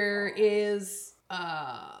 There is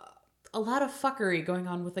a lot of fuckery going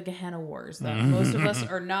on with the Gehenna Wars that most of us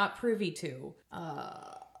are not privy to.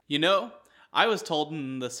 You know, I was told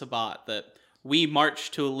in the Sabbat that we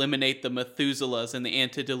march to eliminate the Methuselahs and the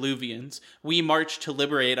antediluvians. We march to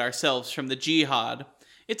liberate ourselves from the jihad.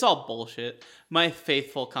 It's all bullshit. My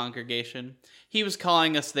faithful congregation. He was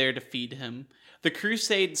calling us there to feed him. The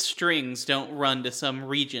crusade strings don't run to some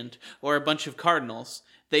regent or a bunch of cardinals.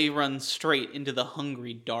 They run straight into the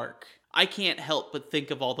hungry dark. I can't help but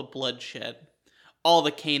think of all the bloodshed, all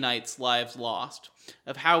the Cainites' lives lost,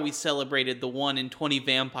 of how we celebrated the 1 in 20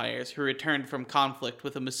 vampires who returned from conflict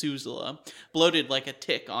with a Methuselah, bloated like a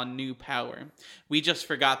tick on new power. We just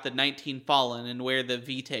forgot the 19 fallen and where the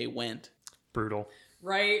Vitae went. Brutal.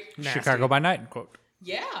 Right? Nasty. Chicago by Night, quote.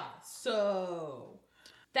 Yeah. So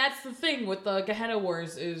that's the thing with the Gehenna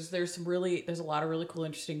Wars is there's a lot of really cool,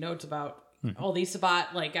 interesting notes about all these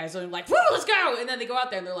Sabbat like guys are like, woo, let's go, and then they go out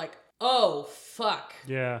there and they're like, oh fuck,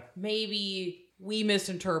 Yeah. maybe we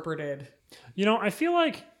misinterpreted. You know, I feel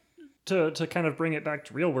like to kind of bring it back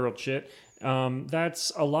to real world shit,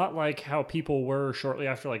 that's a lot like how people were shortly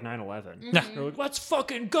after like 9/11. They're like, let's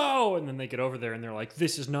fucking go, and then they get over there and they're like,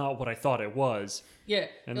 this is not what I thought it was, Yeah.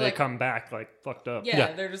 and They're they like, come back like fucked up.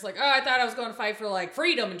 Yeah, they're just like, oh, I thought I was going to fight for like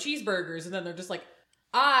freedom and cheeseburgers, and then they're just like,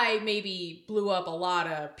 I maybe blew up a lot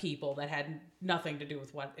of people that had nothing to do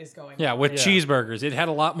with what is going on. Yeah, with Yeah. cheeseburgers. It had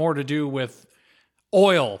a lot more to do with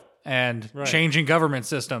oil and Right. changing government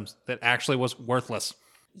systems that actually was worthless.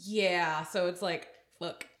 Yeah, so it's like,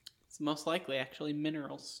 look, It's most likely actually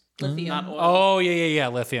minerals, lithium. not oil. Oh, yeah.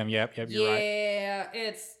 Lithium. Yep, you're right.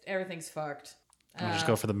 Yeah, everything's fucked. I'll just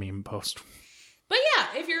go for the meme post. But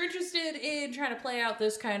yeah, if you're interested in trying to play out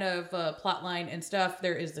this kind of plot line and stuff,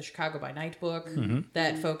 there is the Chicago by Night book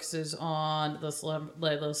that focuses on the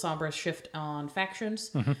Sombra shift on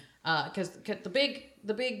factions. Because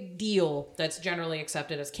the big deal that's generally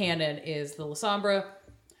accepted as canon is the La Sombra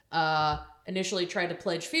initially tried to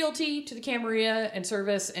pledge fealty to the Camarilla and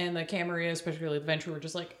service, and the Camarilla, especially the Venture, were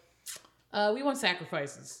just like, we want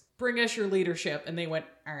sacrifices. Bring us your leadership. And they went,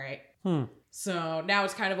 all right. So now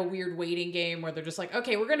it's kind of a weird waiting game where they're just like,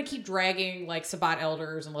 okay, we're going to keep dragging like Sabbat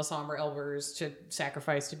elders and La Sombra elders to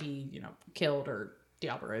sacrifice to be, killed or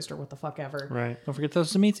diabolized or what the fuck ever. Right. Don't forget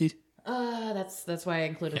those Samitzis. That's why I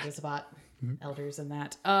included the Sabbat elders in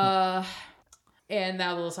that. And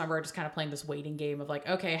now the La Sombra are just kind of playing this waiting game of like,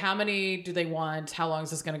 okay, how many do they want? How long is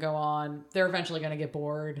this going to go on? They're eventually going to get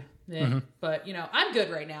bored. But, I'm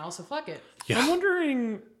good right now, so fuck it. Yeah. I'm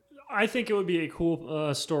wondering, I think it would be a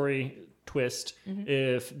cool story twist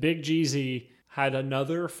if Big Jeezy had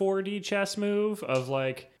another 4D chess move of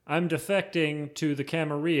like, I'm defecting to the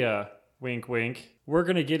Camarilla, wink wink. We're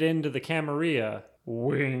going to get into the Camarilla,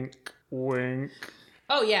 wink wink.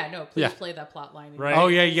 Oh, yeah, no, please Yeah. play that plot line. Right. Oh,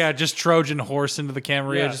 yeah. Just Trojan horse into the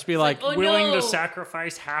Camarilla. Yeah. Just be like, oh, Willing no. to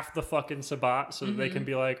sacrifice half the fucking Sabbat so that they can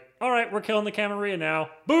be like, all right, we're killing the Camarilla now.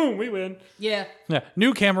 Boom, we win. Yeah. yeah,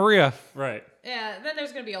 new Camarilla. Right. Yeah, then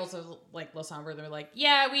there's going to be also, like, La Sombra. They're like,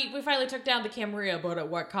 yeah, we finally took down the Camarilla, but at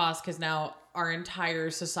what cost? Because now our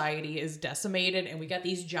entire society is decimated, and we got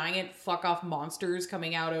these giant fuck-off monsters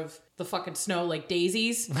coming out of the fucking snow like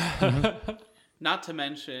daisies. Not to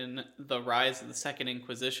mention the rise of the Second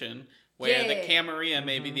Inquisition, where the Yeah. Camarilla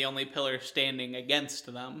may be the only pillar standing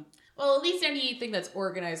against them. Well, at least anything that's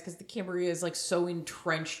organized, because the Camarilla is, like, so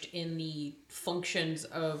entrenched in the functions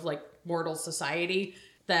of, like, mortal society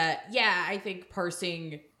that, yeah, I think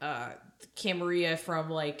parsing Camarilla from,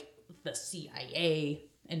 like, the CIA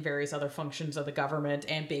and various other functions of the government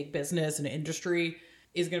and big business and industry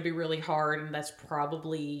is going to be really hard, and that's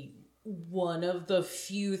probably one of the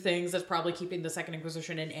few things that's probably keeping the Second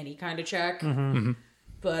Inquisition in any kind of check.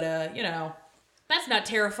 But, that's not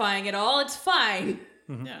terrifying at all. It's fine.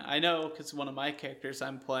 Yeah, I know because one of my characters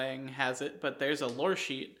I'm playing has it, but there's a lore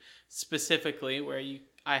sheet specifically where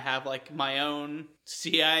I have like my own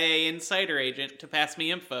CIA insider agent to pass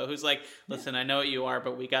me info who's like, listen, I know what you are,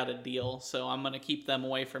 but we got a deal, so I'm going to keep them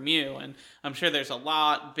away from you. And I'm sure there's a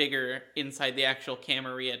lot bigger inside the actual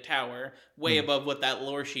Camarilla Tower, way above what that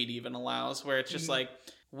lore sheet even allows, where it's just like,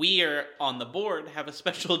 we are on the board, have a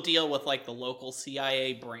special deal with like the local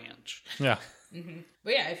CIA branch. Yeah.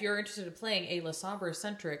 But yeah, if you're interested in playing a La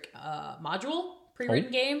Sombra-centric module, pre-written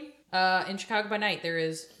game, in Chicago by Night, there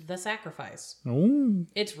is The Sacrifice. Ooh.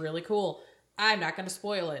 It's really cool. I'm not going to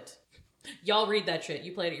spoil it. Y'all read that shit.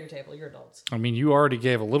 You played at your table. You're adults. I mean, you already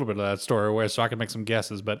gave a little bit of that story away, so I can make some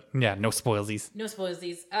guesses, but yeah, no spoilsies. No spoilers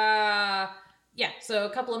these. Yeah, so a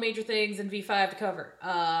couple of major things in V5 to cover.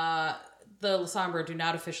 The La Sombra do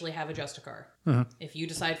not officially have a Justicar. If you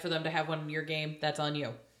decide for them to have one in your game, that's on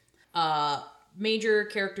you. Major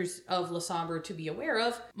characters of La Sombra to be aware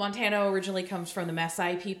of. Montano originally comes from the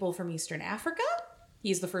Maasai people from Eastern Africa.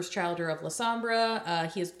 He's the first childer of La Sombra.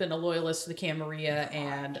 He has been a loyalist to the Camarilla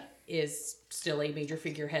and is still a major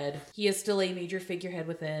figurehead. He is still a major figurehead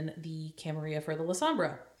within the Camarilla for the La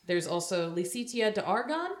Sombra. There's also Licitia de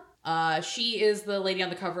Argon. She is the lady on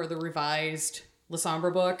the cover of the revised La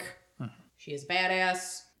Sombra book. She is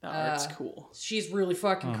badass. That art's cool. She's really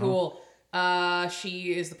fucking cool.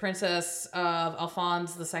 She is the princess of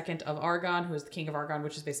Alphonse II of Aragon, who is the king of Aragon,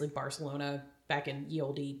 which is basically Barcelona back in ye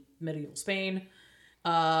olde medieval Spain.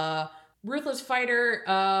 Ruthless fighter,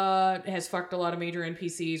 has fucked a lot of major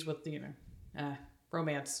NPCs with,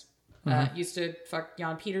 romance. Used to fuck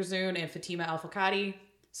Jan Pieterzoon and Fatima Al-Fakadi.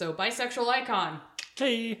 So bisexual icon.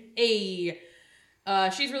 Hey.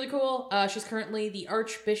 She's really cool. She's currently the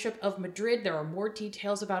Archbishop of Madrid. There are more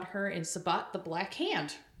details about her in Sabat the Black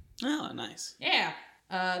Hand. Oh, nice. Yeah.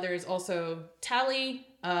 There's also Tally.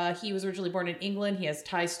 He was originally born in England. He has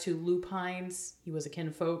ties to Lupines. He was a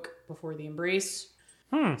kinfolk before the embrace.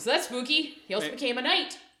 So that's spooky. He also became a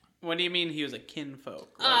knight. What do you mean he was a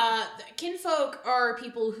kinfolk? Kinfolk are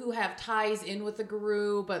people who have ties in with the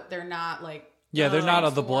Guru, but they're not like... Yeah, they're not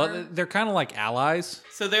of the transformed. blood. They're kind of like allies.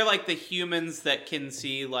 So they're like the humans that can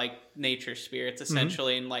see like nature spirits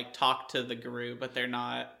essentially and like talk to the guru, but they're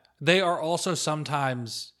not. They are also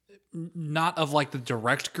sometimes not of like the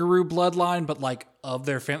direct Guru bloodline, but like of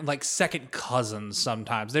their family, like second cousins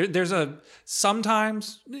sometimes. There's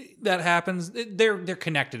sometimes that happens. They're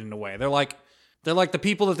connected in a way. They're like the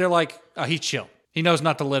people that they're like, oh, he's chill. He knows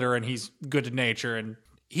not to litter and he's good to nature and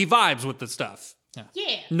he vibes with the stuff.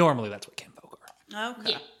 Yeah. Normally that's what kinfolk are.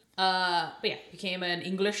 Okay. But yeah, became an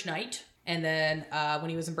English knight. And then when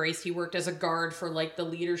he was embraced, he worked as a guard for like the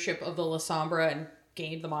leadership of the La Sombra and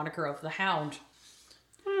gained the moniker of the Hound.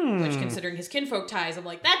 Which, considering his kinfolk ties, I'm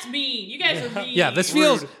like, that's mean. You guys are mean. Yeah, this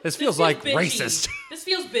feels like bitchy. racist. This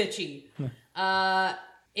feels bitchy.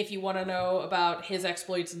 If you want to know about his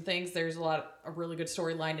exploits and things, there's a really good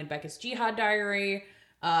storyline in Becca's Jihad Diary.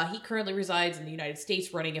 He currently resides in the United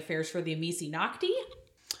States running affairs for the Amisi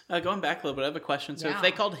Nocti. Going back a little bit, I have a question. So Yeah. if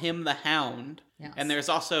they called him the Hound, Yes. and there's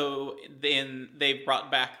also they brought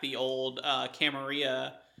back the old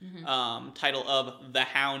Camarilla title of the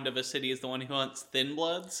Hound of a city is the one who hunts thin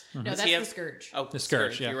bloods. No, Does that's he the have- Scourge. Oh, The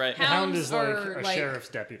Scourge, yeah. You're right. The Hound Hounds is like are a like- sheriff's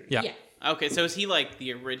deputy. Yeah. Okay, so is he like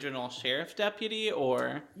the original sheriff deputy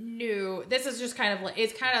or? No, this is just kind of like,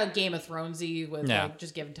 it's kind of Game of Thronesy with Yeah. like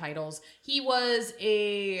just given titles. He was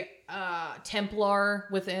a Templar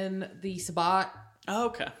within the Sabbat, Oh,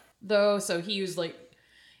 okay. though, so he was like,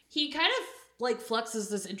 he kind of like fluxes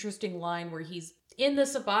this interesting line where he's in the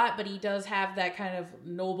Sabbat, but he does have that kind of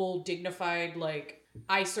noble, dignified, like,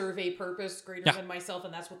 I serve a purpose greater than myself,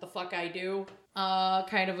 and that's what the fuck I do,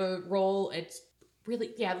 kind of a role. It's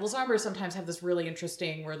really, yeah, the Lasombras sometimes have this really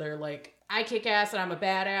interesting where they're like, I kick ass and I'm a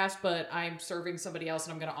badass, but I'm serving somebody else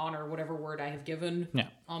and I'm going to honor whatever word I have given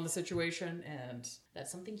on the situation, and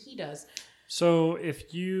that's something he does. So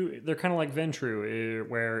they're kind of like Ventru,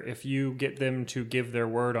 where if you get them to give their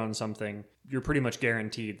word on something, you're pretty much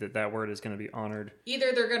guaranteed that word is going to be honored.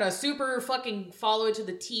 Either they're going to super fucking follow it to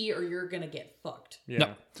the T, or you're going to get fucked. Yeah.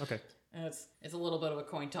 No. Okay. And it's a little bit of a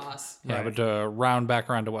coin toss. Yeah, Right. but to round back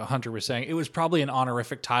around to what Hunter was saying, it was probably an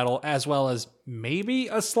honorific title as well as maybe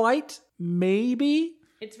a slight, maybe.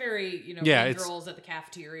 It's very, Yeah, yeah, it's- girls at the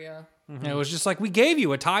cafeteria. And it was just like, we gave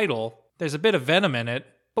you a title. There's a bit of venom in it,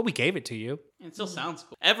 but we gave it to you. It still sounds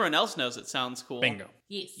cool. Everyone else knows it sounds cool. Bingo.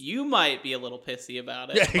 Yes. You might be a little pissy about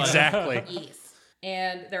it. Yeah, but- exactly. Yes.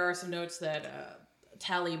 And there are some notes that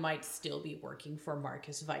Tally might still be working for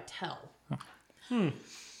Marcus Vitel.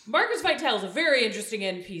 Marcus Vitel is a very interesting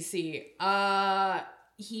NPC.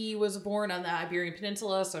 He was born on the Iberian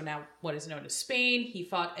Peninsula, so now what is known as Spain. He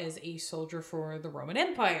fought as a soldier for the Roman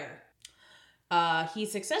Empire. He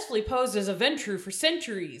successfully posed as a Ventru for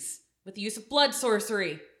centuries with the use of blood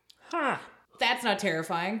sorcery. Ha! That's not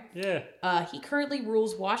terrifying. Yeah. He currently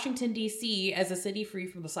rules Washington, D.C. as a city free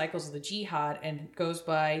from the cycles of the Jihad and goes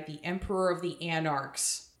by the Emperor of the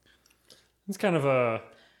Anarchs. It's kind of a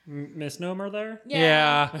misnomer there.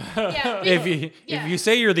 Yeah. Yeah. If you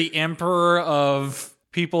say you're the emperor of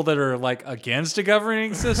people that are like against a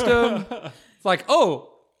governing system, it's like,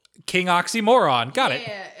 oh, King Oxymoron. Got it.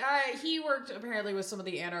 Yeah, he worked apparently with some of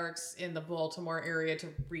the anarchs in the Baltimore area to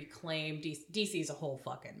reclaim DC. DC's a whole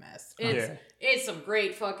fucking mess. It's some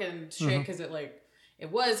great fucking shit because it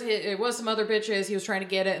was some other bitches. He was trying to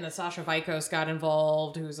get it, and then Sasha Vikos got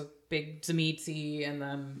involved, who's a big Zemitzi, and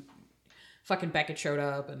then fucking Beckett showed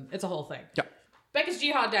up, and it's a whole thing. Yeah. Becca's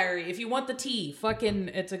Jihad Diary. If you want the tea,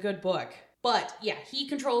 it's a good book. But yeah, he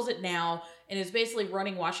controls it now and is basically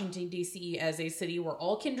running Washington, D.C. as a city where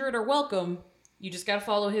all kindred are welcome. You just gotta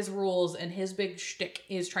follow his rules, and his big shtick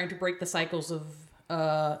is trying to break the cycles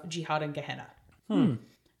of Jihad and Gehenna.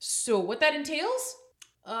 So what that entails?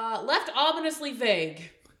 Left ominously vague.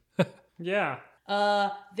 Yeah.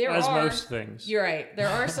 There Most things. You're right. There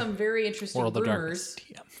are some very interesting World of rumors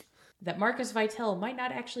Darkness. that Marcus Vitel might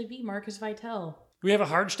not actually be Marcus Vitel. We have a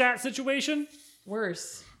Hardstadt situation?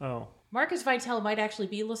 Worse. Oh. Marcus Vitel might actually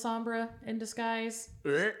be Lasombra in disguise.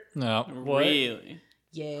 No. What? Really?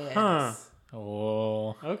 Yes. Huh.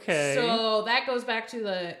 Oh. Okay. So that goes back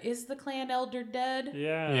to is the clan elder dead?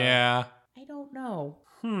 yeah. Yeah. I don't know.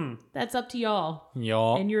 Hmm. That's up to y'all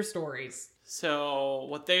Y'all. and your stories. So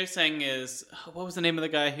what they're saying is, what was the name of the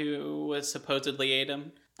guy who was supposedly ate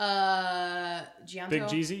him? Gianto? Big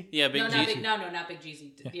Jeezy? Yeah, Big No, Jeezy. not Big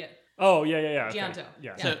Jeezy. Yeah. Oh, yeah. Okay. Gianto.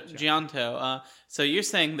 Yeah. So Gianto, so you're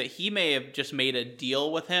saying that he may have just made a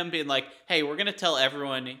deal with him, being like, "Hey, we're gonna tell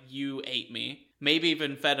everyone you ate me." Maybe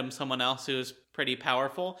even fed him someone else who's pretty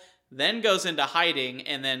powerful. Then goes into hiding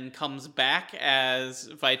and then comes back as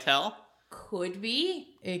Vitel. Could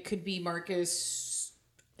be. It could be Marcus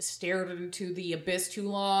stared into the abyss too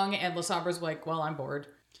long, and Lasombra's like, "Well, I'm bored."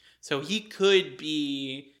 So he could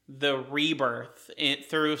be the rebirth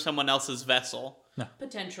through someone else's vessel.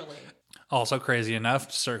 Potentially. Also crazy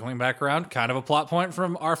enough, circling back around, kind of a plot point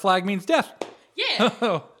from Our Flag Means Death.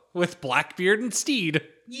 Yeah. With Blackbeard and Steed.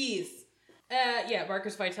 Yes. Yeah,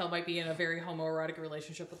 Marcus Vitel might be in a very homoerotic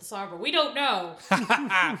relationship with the Sombra. We don't know.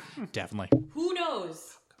 Definitely. Who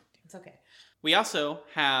knows? It's okay. We also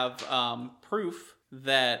have proof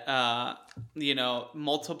that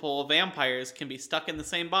multiple vampires can be stuck in the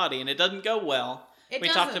same body, and it doesn't go well. It we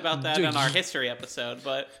doesn't. talked about that in our history episode,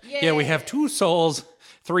 but Yeah, we have 2 souls,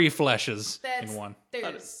 3 fleshes in one.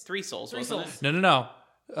 There's 3 souls, Three wasn't souls. it? No.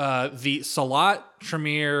 The Salat,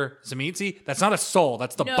 Tremere, Zamitzi, that's not a soul,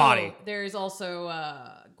 that's the no, body. There's also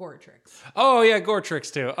Goratrix. Oh, yeah,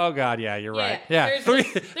 Goretrix too. Oh, God, yeah, you're right. Yeah. There's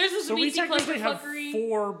a So we Zamitzi technically have clusterfuckery.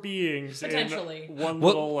 4 beings Potentially. in one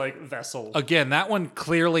Well- little like vessel. Again, that one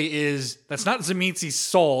clearly is, that's not Zamitzi's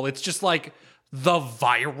soul, it's just like the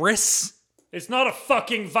virus. It's not a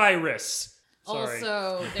fucking virus. Sorry.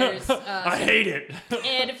 Also, there's I hate it.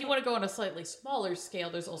 and if you want to go on a slightly smaller scale,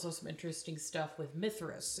 there's also some interesting stuff with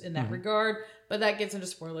Mithras in that regard, but that gets into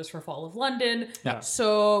spoilers for Fall of London. Yeah.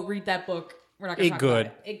 So read that book. We're not going to It talk good.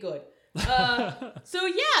 about it. It good. So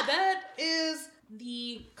yeah, that is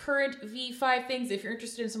the current V5 things. If you're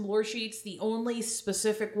interested in some lore sheets, the only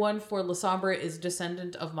specific one for Lasombra is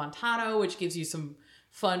Descendant of Montano, which gives you some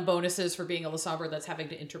fun bonuses for being a Lasombra that's having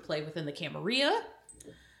to interplay within the Camarilla.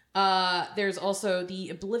 There's also the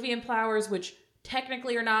Oblivion Plowers, which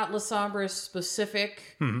technically are not Lasombra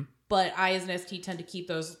specific, but I as an ST tend to keep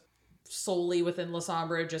those solely within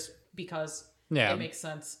Lasombra just because Yeah. it makes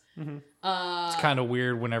sense. It's kind of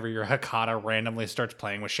weird whenever your Hakata randomly starts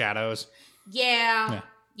playing with shadows. Yeah.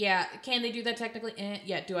 Can they do that technically?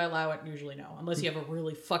 Yeah. Do I allow it? Usually no, unless you have a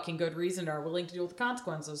really fucking good reason or are willing to deal with the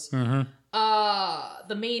consequences.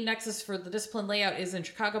 The main nexus for the discipline layout is in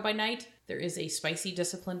Chicago by Night. There is a spicy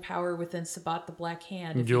discipline power within Sabat the Black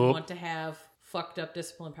Hand if you Yup. want to have fucked up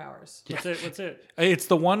discipline powers. What's it? It's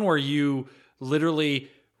the one where you literally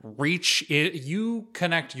you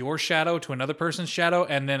connect your shadow to another person's shadow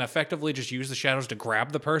and then effectively just use the shadows to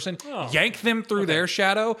grab the person, yank them through their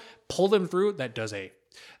shadow, pull them through.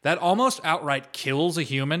 That almost outright kills a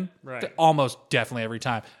human. Right. Almost definitely every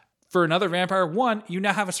time. For another vampire, you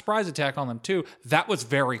now have a surprise attack on them too. That was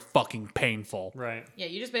very fucking painful. Right. Yeah,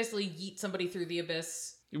 you just basically yeet somebody through the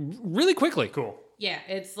abyss. Really quickly. Cool. Yeah,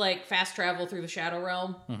 it's like fast travel through the Shadow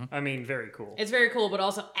Realm. I mean, very cool. It's very cool, but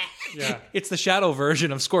also Yeah. It's the shadow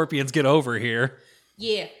version of Scorpions Get Over Here.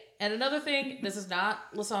 yeah. And another thing, this is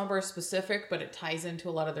not Lasombra specific, but it ties into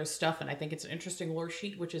a lot of their stuff, and I think it's an interesting lore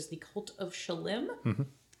sheet, which is the Cult of Shalim.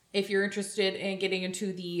 If you're interested in getting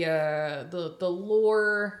into the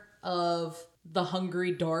lore of the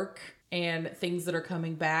Hungry Dark and things that are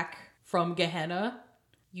coming back from Gehenna,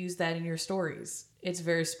 use that in your stories. It's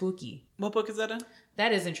very spooky. What book is that in?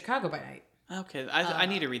 That is in Chicago by Night. Okay, I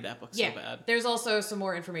need to read that book so bad. There's also some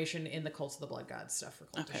more information in the Cults of the Blood Gods stuff for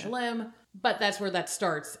Cult Okay. of Shalim, but that's where that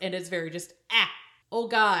starts, and it's very just oh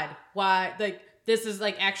god, why? Like this is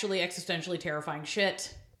like actually existentially terrifying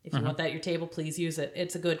shit. If you want that at your table, please use it.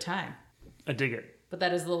 It's a good time. I dig it. But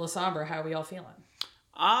that is the Lasombra. How are we all feeling?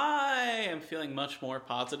 I am feeling much more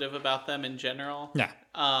positive about them in general. Yeah.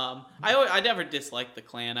 I never disliked the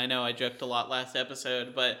clan. I know I joked a lot last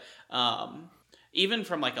episode, but even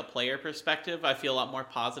from like a player perspective, I feel a lot more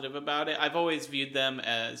positive about it. I've always viewed them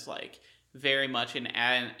as like very much an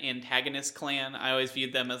antagonist clan. I always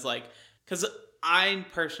viewed them as like, because I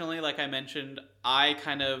personally, like I mentioned, I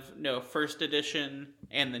kind of know first edition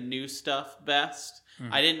and the new stuff best.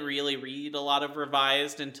 I didn't really read a lot of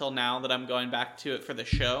revised until now that I'm going back to it for the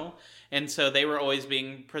show. And so they were always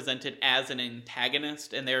being presented as an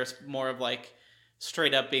antagonist, and there's more of like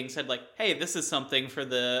straight up being said like, hey, this is something for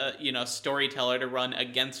the, storyteller to run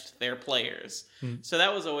against their players. So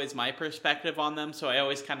that was always my perspective on them. So I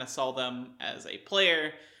always kind of saw them as a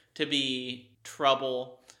player to be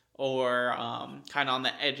trouble or kind of on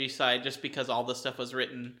the edgy side, just because all this stuff was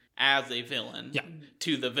written as a villain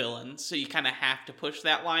to the villain. So you kind of have to push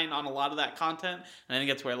that line on a lot of that content. And I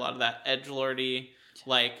think that's where a lot of that edgelordy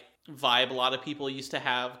like vibe a lot of people used to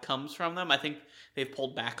have comes from them. I think they've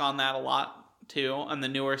pulled back on that a lot too on the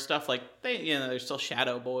newer stuff. Like they're still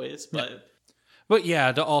Shadow Boys, but But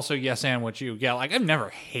yeah, to also yes and what you like I've never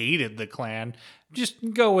hated the clan. Just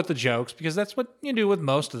go with the jokes because that's what you do with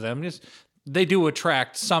most of them. Just they do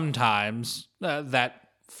attract sometimes that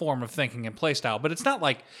form of thinking and playstyle, but it's not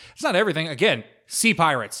everything. Again, sea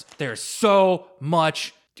pirates. There's so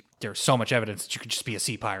much evidence that you could just be a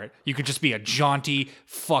sea pirate. You could just be a jaunty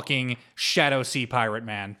fucking shadow sea pirate,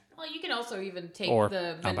 man. Well, you can also even take Or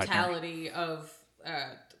the non-binary. mentality of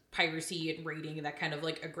piracy and raiding and that kind of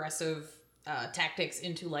like aggressive tactics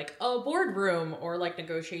into like a boardroom or like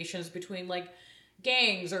negotiations between like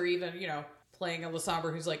gangs or even, playing a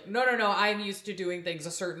Lasombra who's like, no, I'm used to doing things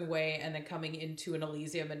a certain way, and then coming into an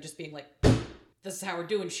Elysium and just being like, this is how we're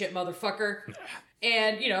doing shit, motherfucker.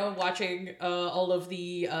 And, watching all of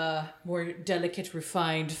the more delicate,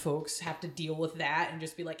 refined folks have to deal with that and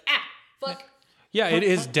just be like, fuck. Yeah, it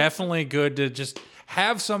is definitely good to just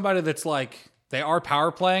have somebody that's like, they are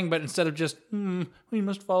power playing, but instead of just, we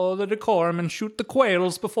must follow the decorum and shoot the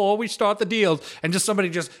quails before we start the deals, and just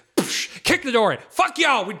somebody just kick the door in. Fuck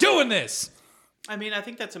y'all, we're doing this. I mean, I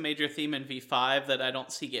think that's a major theme in V5 that I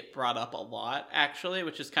don't see get brought up a lot, actually,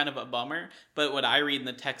 which is kind of a bummer. But what I read in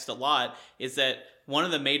the text a lot is that one of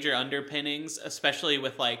the major underpinnings, especially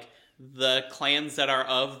with like the clans that are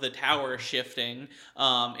of the tower shifting,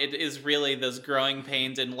 it is really those growing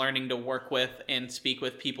pains and learning to work with and speak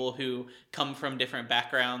with people who come from different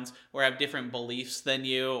backgrounds or have different beliefs than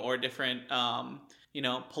you or different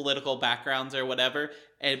political backgrounds or whatever.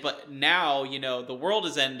 But now, the world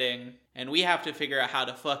is ending and we have to figure out how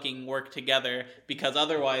to fucking work together, because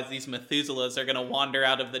otherwise these Methuselahs are going to wander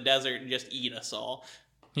out of the desert and just eat us all.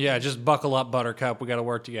 Yeah, just buckle up, Buttercup. We got to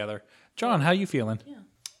work together. John, how you feeling? Yeah.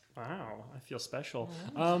 Wow, I feel special.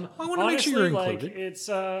 I want to make sure you're included. It's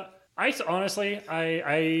I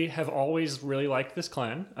have always really liked this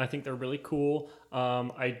clan. I think they're really cool.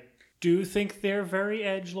 I do think they're very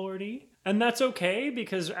edgelordy, and that's okay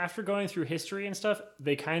because after going through history and stuff,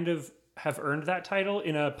 they kind of have earned that title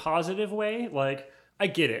in a positive way. Like, I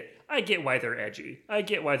get it. I get why they're edgy. I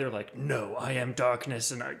get why they're like, no, I am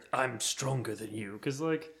darkness and I'm stronger than you. Because,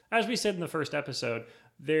 like, as we said in the first episode,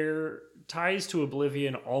 their ties to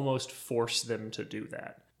Oblivion almost force them to do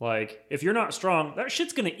that. Like, if you're not strong, that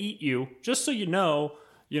shit's gonna eat you, just so you know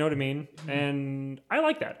what I mean? And I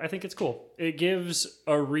like that. I think it's cool. It gives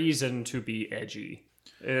a reason to be edgy,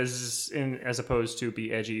 as opposed to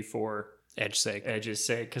be edgy for edge's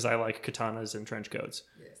sake, because I like katanas and trench coats.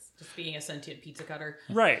 Yes. Just being a sentient pizza cutter.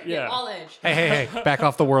 Right, yeah. All edge. Hey, back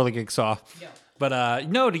off the whirligig saw. Yeah. But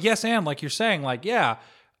no, to yes and, like you're saying, like, yeah,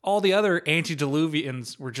 all the other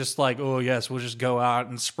antediluvians were just like, oh, yes, we'll just go out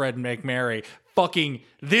and spread and make merry. Fucking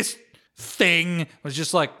this thing was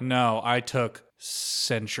just like, no, I took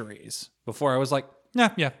centuries before I was like,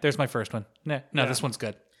 yeah, there's my first one. No, this one's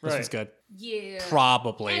good. This one's good. Yeah.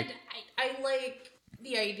 Probably. And I like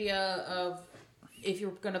the idea of, if you're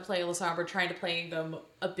going to play Lasombra, trying to play them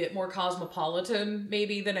a bit more cosmopolitan,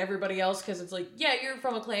 maybe, than everybody else, because it's like, yeah, you're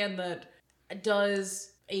from a clan that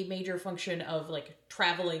does a major function of, like,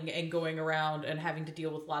 traveling and going around and having to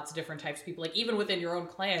deal with lots of different types of people. Like, even within your own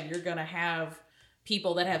clan, you're going to have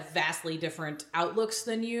people that have vastly different outlooks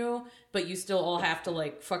than you, but you still all have to,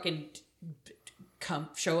 like, fucking come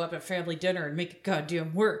show up at family dinner and make it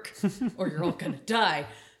goddamn work, or you're all gonna die.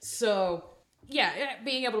 So, yeah,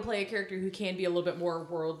 being able to play a character who can be a little bit more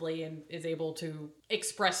worldly and is able to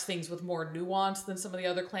express things with more nuance than some of the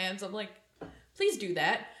other clans, I'm like, please do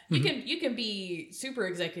that. You can be super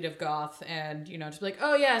executive goth and, just be like,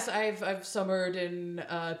 oh yes, I've summered in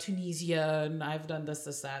Tunisia and I've done this,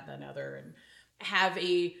 that, and another, and have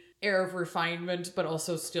a air of refinement, but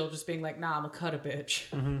also still just being like, nah, I'm a cut a bitch.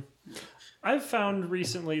 Mm-hmm. I've found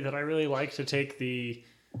recently that I really like to take the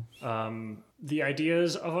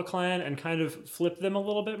ideas of a clan and kind of flip them a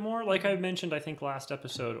little bit more. Like I mentioned, I think last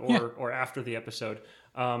episode or after the episode.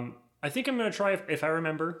 I think I'm going to try, if I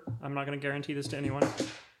remember. I'm not going to guarantee this to anyone.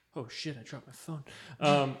 Oh shit, I dropped my phone.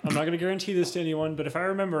 I'm not going to guarantee this to anyone, but if I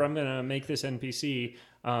remember, I'm going to make this NPC.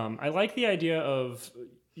 I like the idea of,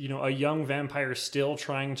 a young vampire still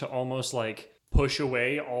trying to almost like push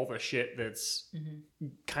away all the shit that's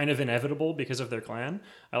kind of inevitable because of their clan.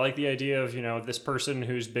 I like the idea of, this person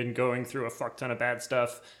who's been going through a fuck ton of bad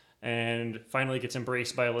stuff and finally gets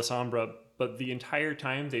embraced by a Lasombra, but the entire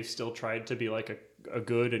time they've still tried to be like a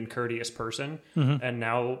good and courteous person, and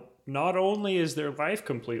now not only is their life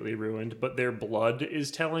completely ruined, but their blood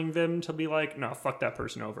is telling them to be like, no, fuck that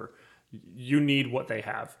person over. You need what they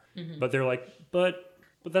have. But they're like, but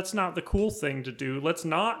that's not the cool thing to do. Let's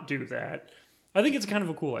not do that. I think it's kind of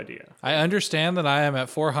a cool idea. I understand that I am at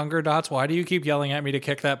 4 hunger dots. Why do you keep yelling at me to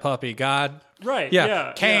kick that puppy? God. Right.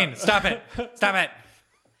 Yeah. Kane, stop it. Stop it.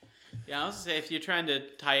 Yeah, I was gonna say, if you're trying to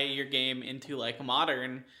tie your game into like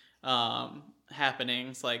modern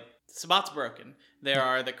happenings, like Sabat's broken. There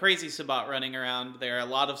are the crazy Sabat running around. There are a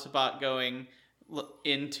lot of Sabat going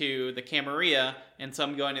into the Camarilla and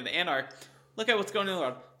some going to the Anarch. Look at what's going on in the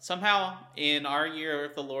world. Somehow, in our year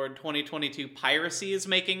of the Lord 2022, piracy is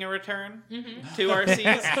making a return to our seas.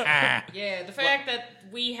 Yeah, the fact that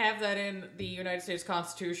we have that in the United States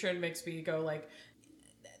Constitution makes me go like,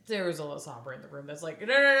 there was a Lasombra in the room that's like,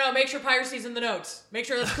 no, make sure piracy's in the notes. Make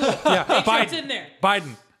sure that's cool. Yeah, make sure Biden. it's in there.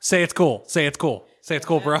 Biden, say it's cool. Say it's cool. Say it's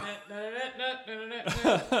cool, bro.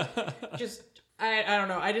 Just, I don't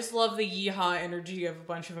know. I just love the yeehaw energy of a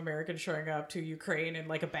bunch of Americans showing up to Ukraine in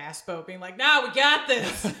like a bass boat being like, nah, we got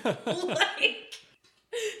this. Like...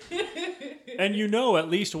 And you know at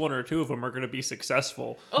least one or two of them are going to be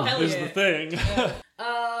successful. Oh, hell is yeah. the thing.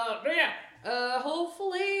 But yeah.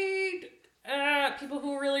 Hopefully, people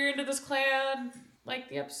who really are into this clan like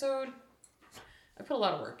the episode. I put a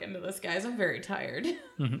lot of work into this, guys. I'm very tired.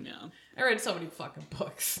 Yeah. I read so many fucking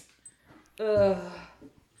books.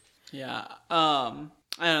 Yeah. I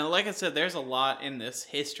don't know. Like I said, there's a lot in this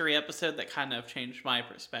history episode that kind of changed my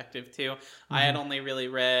perspective too. I had only really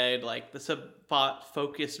read like the Sabat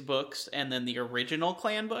focused books and then the original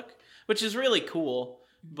clan book, which is really cool.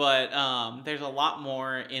 But there's a lot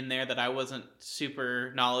more in there that I wasn't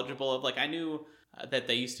super knowledgeable of. Like I knew that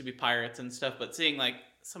they used to be pirates and stuff, but seeing like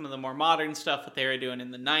some of the more modern stuff that they were doing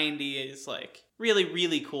in the 90s, like really,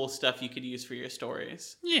 really cool stuff you could use for your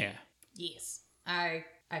stories. Yeah. Yes. I've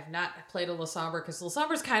not played a Lasombra because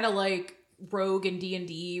Lasombra's kind of like Rogue and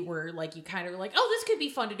D&D where like you kind of like, oh, this could be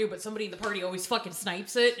fun to do, but somebody in the party always fucking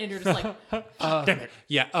snipes it and you're just like, Damn it.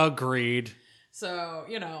 Yeah, agreed. So,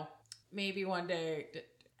 you know, maybe one day.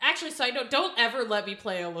 Actually, side note, don't ever let me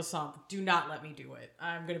play a Lasombra. Do not let me do it.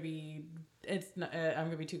 I'm gonna be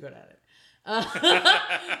too good at it.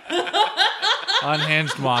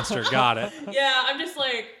 Unhinged monster. Got it. Yeah, I'm just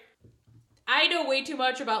like, I know way too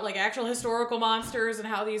much about like actual historical monsters and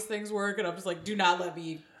how these things work, and I'm just like, do not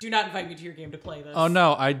invite me to your game to play this. Oh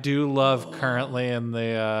no, I do love currently in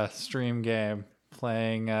the stream game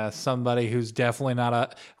playing somebody who's definitely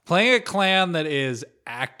not playing a clan that is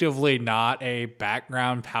actively not a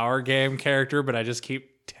background power game character, but I just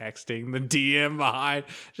keep texting the DM behind.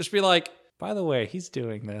 Just be like, by the way, he's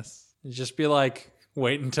doing this. Just be like,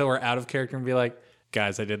 wait until we're out of character and be like,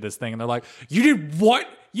 guys, I did this thing. And they're like, you did what?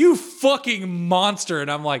 You fucking monster.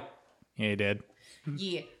 And I'm like, yeah, you did.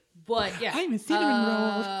 Yeah. But yeah. I'm a cinnamon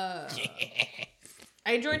roll.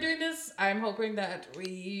 I enjoyed doing this. I'm hoping that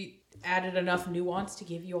we added enough nuance to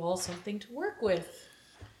give you all something to work with.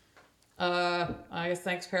 I guess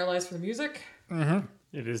thanks Paralyzed for the music. Mm-hmm.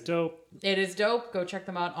 It is dope. It is dope. Go check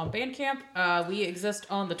them out on Bandcamp. We exist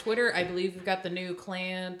on the Twitter. I believe we've got the new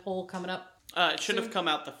clan poll coming up. It should have come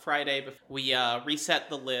out the Friday before we reset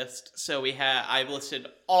the list. So I've listed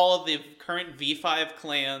all of the current V5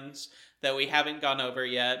 clans that we haven't gone over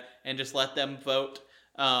yet and just let them vote.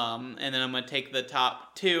 And then I'm going to take the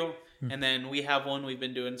top 2. And then we have one we've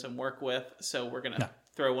been doing some work with. So we're going to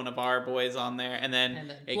throw one of our boys on there. And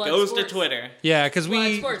then it goes to Twitter. Yeah, because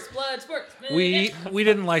Blood sports. we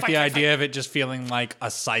didn't like the idea of it just feeling like a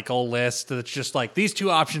cycle list that's just like these 2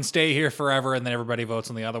 options stay here forever and then everybody votes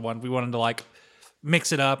on the other one. We wanted to like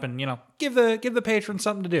mix it up and, you know, give the patrons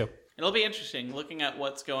something to do. It'll be interesting looking at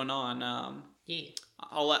what's going on. Yeah.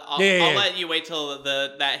 I'll let you wait till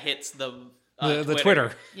that hits the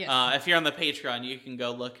Twitter. Yes. If you're on the Patreon, you can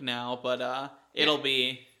go look now, but it'll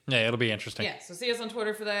be... Yeah, it'll be interesting. Yeah, so see us on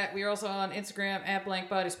Twitter for that. We are also on Instagram at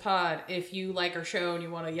BlankBodiesPod. If you like our show and you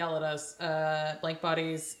want to yell at us,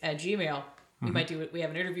 blankbodies@gmail. We might do it. We have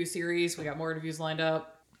an interview series. We got more interviews lined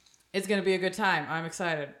up. It's going to be a good time. I'm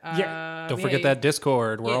excited. Don't forget that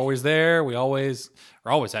Discord. We're always there. We're always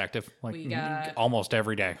active. Like We got- almost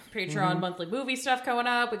every day. Patreon monthly movie stuff coming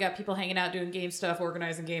up. We got people hanging out doing game stuff,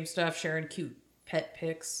 organizing game stuff, sharing cute pet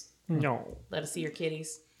pics. No. Let us see your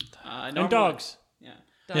kitties. And dogs. Yeah.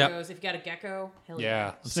 Doggos. Yep. If you got a gecko, hell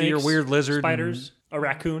Yeah. Snakes, See your weird lizard. spiders, a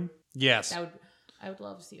raccoon. Yes. I would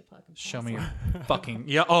love to see a fucking Show me your fucking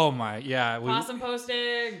oh my possum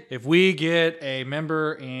posting. If we get a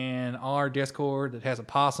member in our Discord that has a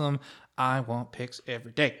possum, I want pics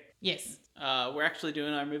every day. Yes. We're actually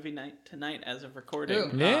doing our movie night tonight as of recording.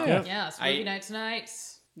 Ooh. Yeah. Yeah, it's movie night tonight.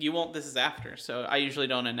 You won't. This is after, so I usually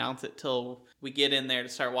don't announce it till we get in there to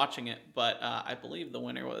start watching it. But I believe the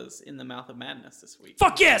winner was In the Mouth of Madness this week.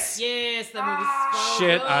 Fuck yes! Yes, that movie's so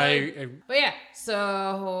Shit, good. But yeah,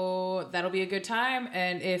 so that'll be a good time.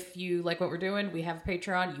 And if you like what we're doing, we have a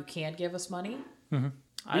Patreon. You can give us money.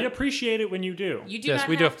 We appreciate it when you do. You do Yes, not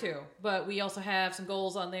we have do. to, but we also have some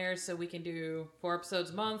goals on there, so we can do 4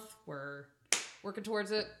 episodes a month. We're working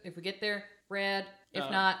towards it. If we get there, rad. If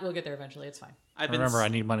not, we'll get there eventually. It's fine. Remember, I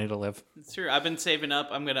need money to live. It's true. I've been saving up.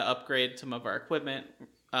 I'm gonna upgrade some of our equipment,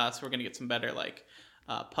 so we're gonna get some better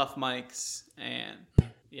puff mics and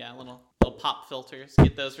little pop filters.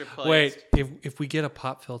 Get those replaced. Wait, if we get a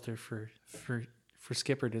pop filter for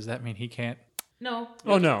Skipper, does that mean he can't? No.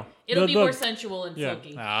 Oh no. It'll be The- more sensual and yeah.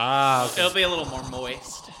 silky. Okay. It'll be a little more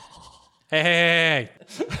moist. Hey.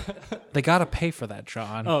 They gotta pay for that,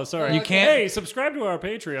 John. Oh, sorry. You can't- Hey, subscribe to our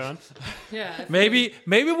Patreon. Yeah. Maybe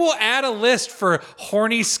we'll add a list for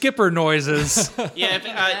horny Skipper noises. Yeah,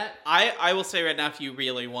 that. I will say right now, if you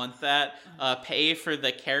really want that, pay for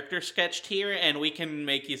the character sketch tier, and we can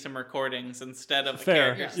make you some recordings instead of a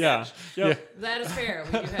Fair. character Yeah. sketch. Yep. That is fair.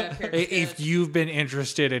 We do have character If sketch. you've been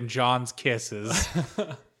interested in John's kisses,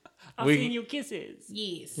 I'll We- send you kisses.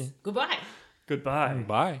 Yes. Goodbye. Goodbye.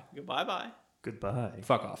 bye. Goodbye, bye. Goodbye.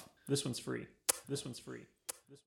 Fuck off. This one's free. This one's free.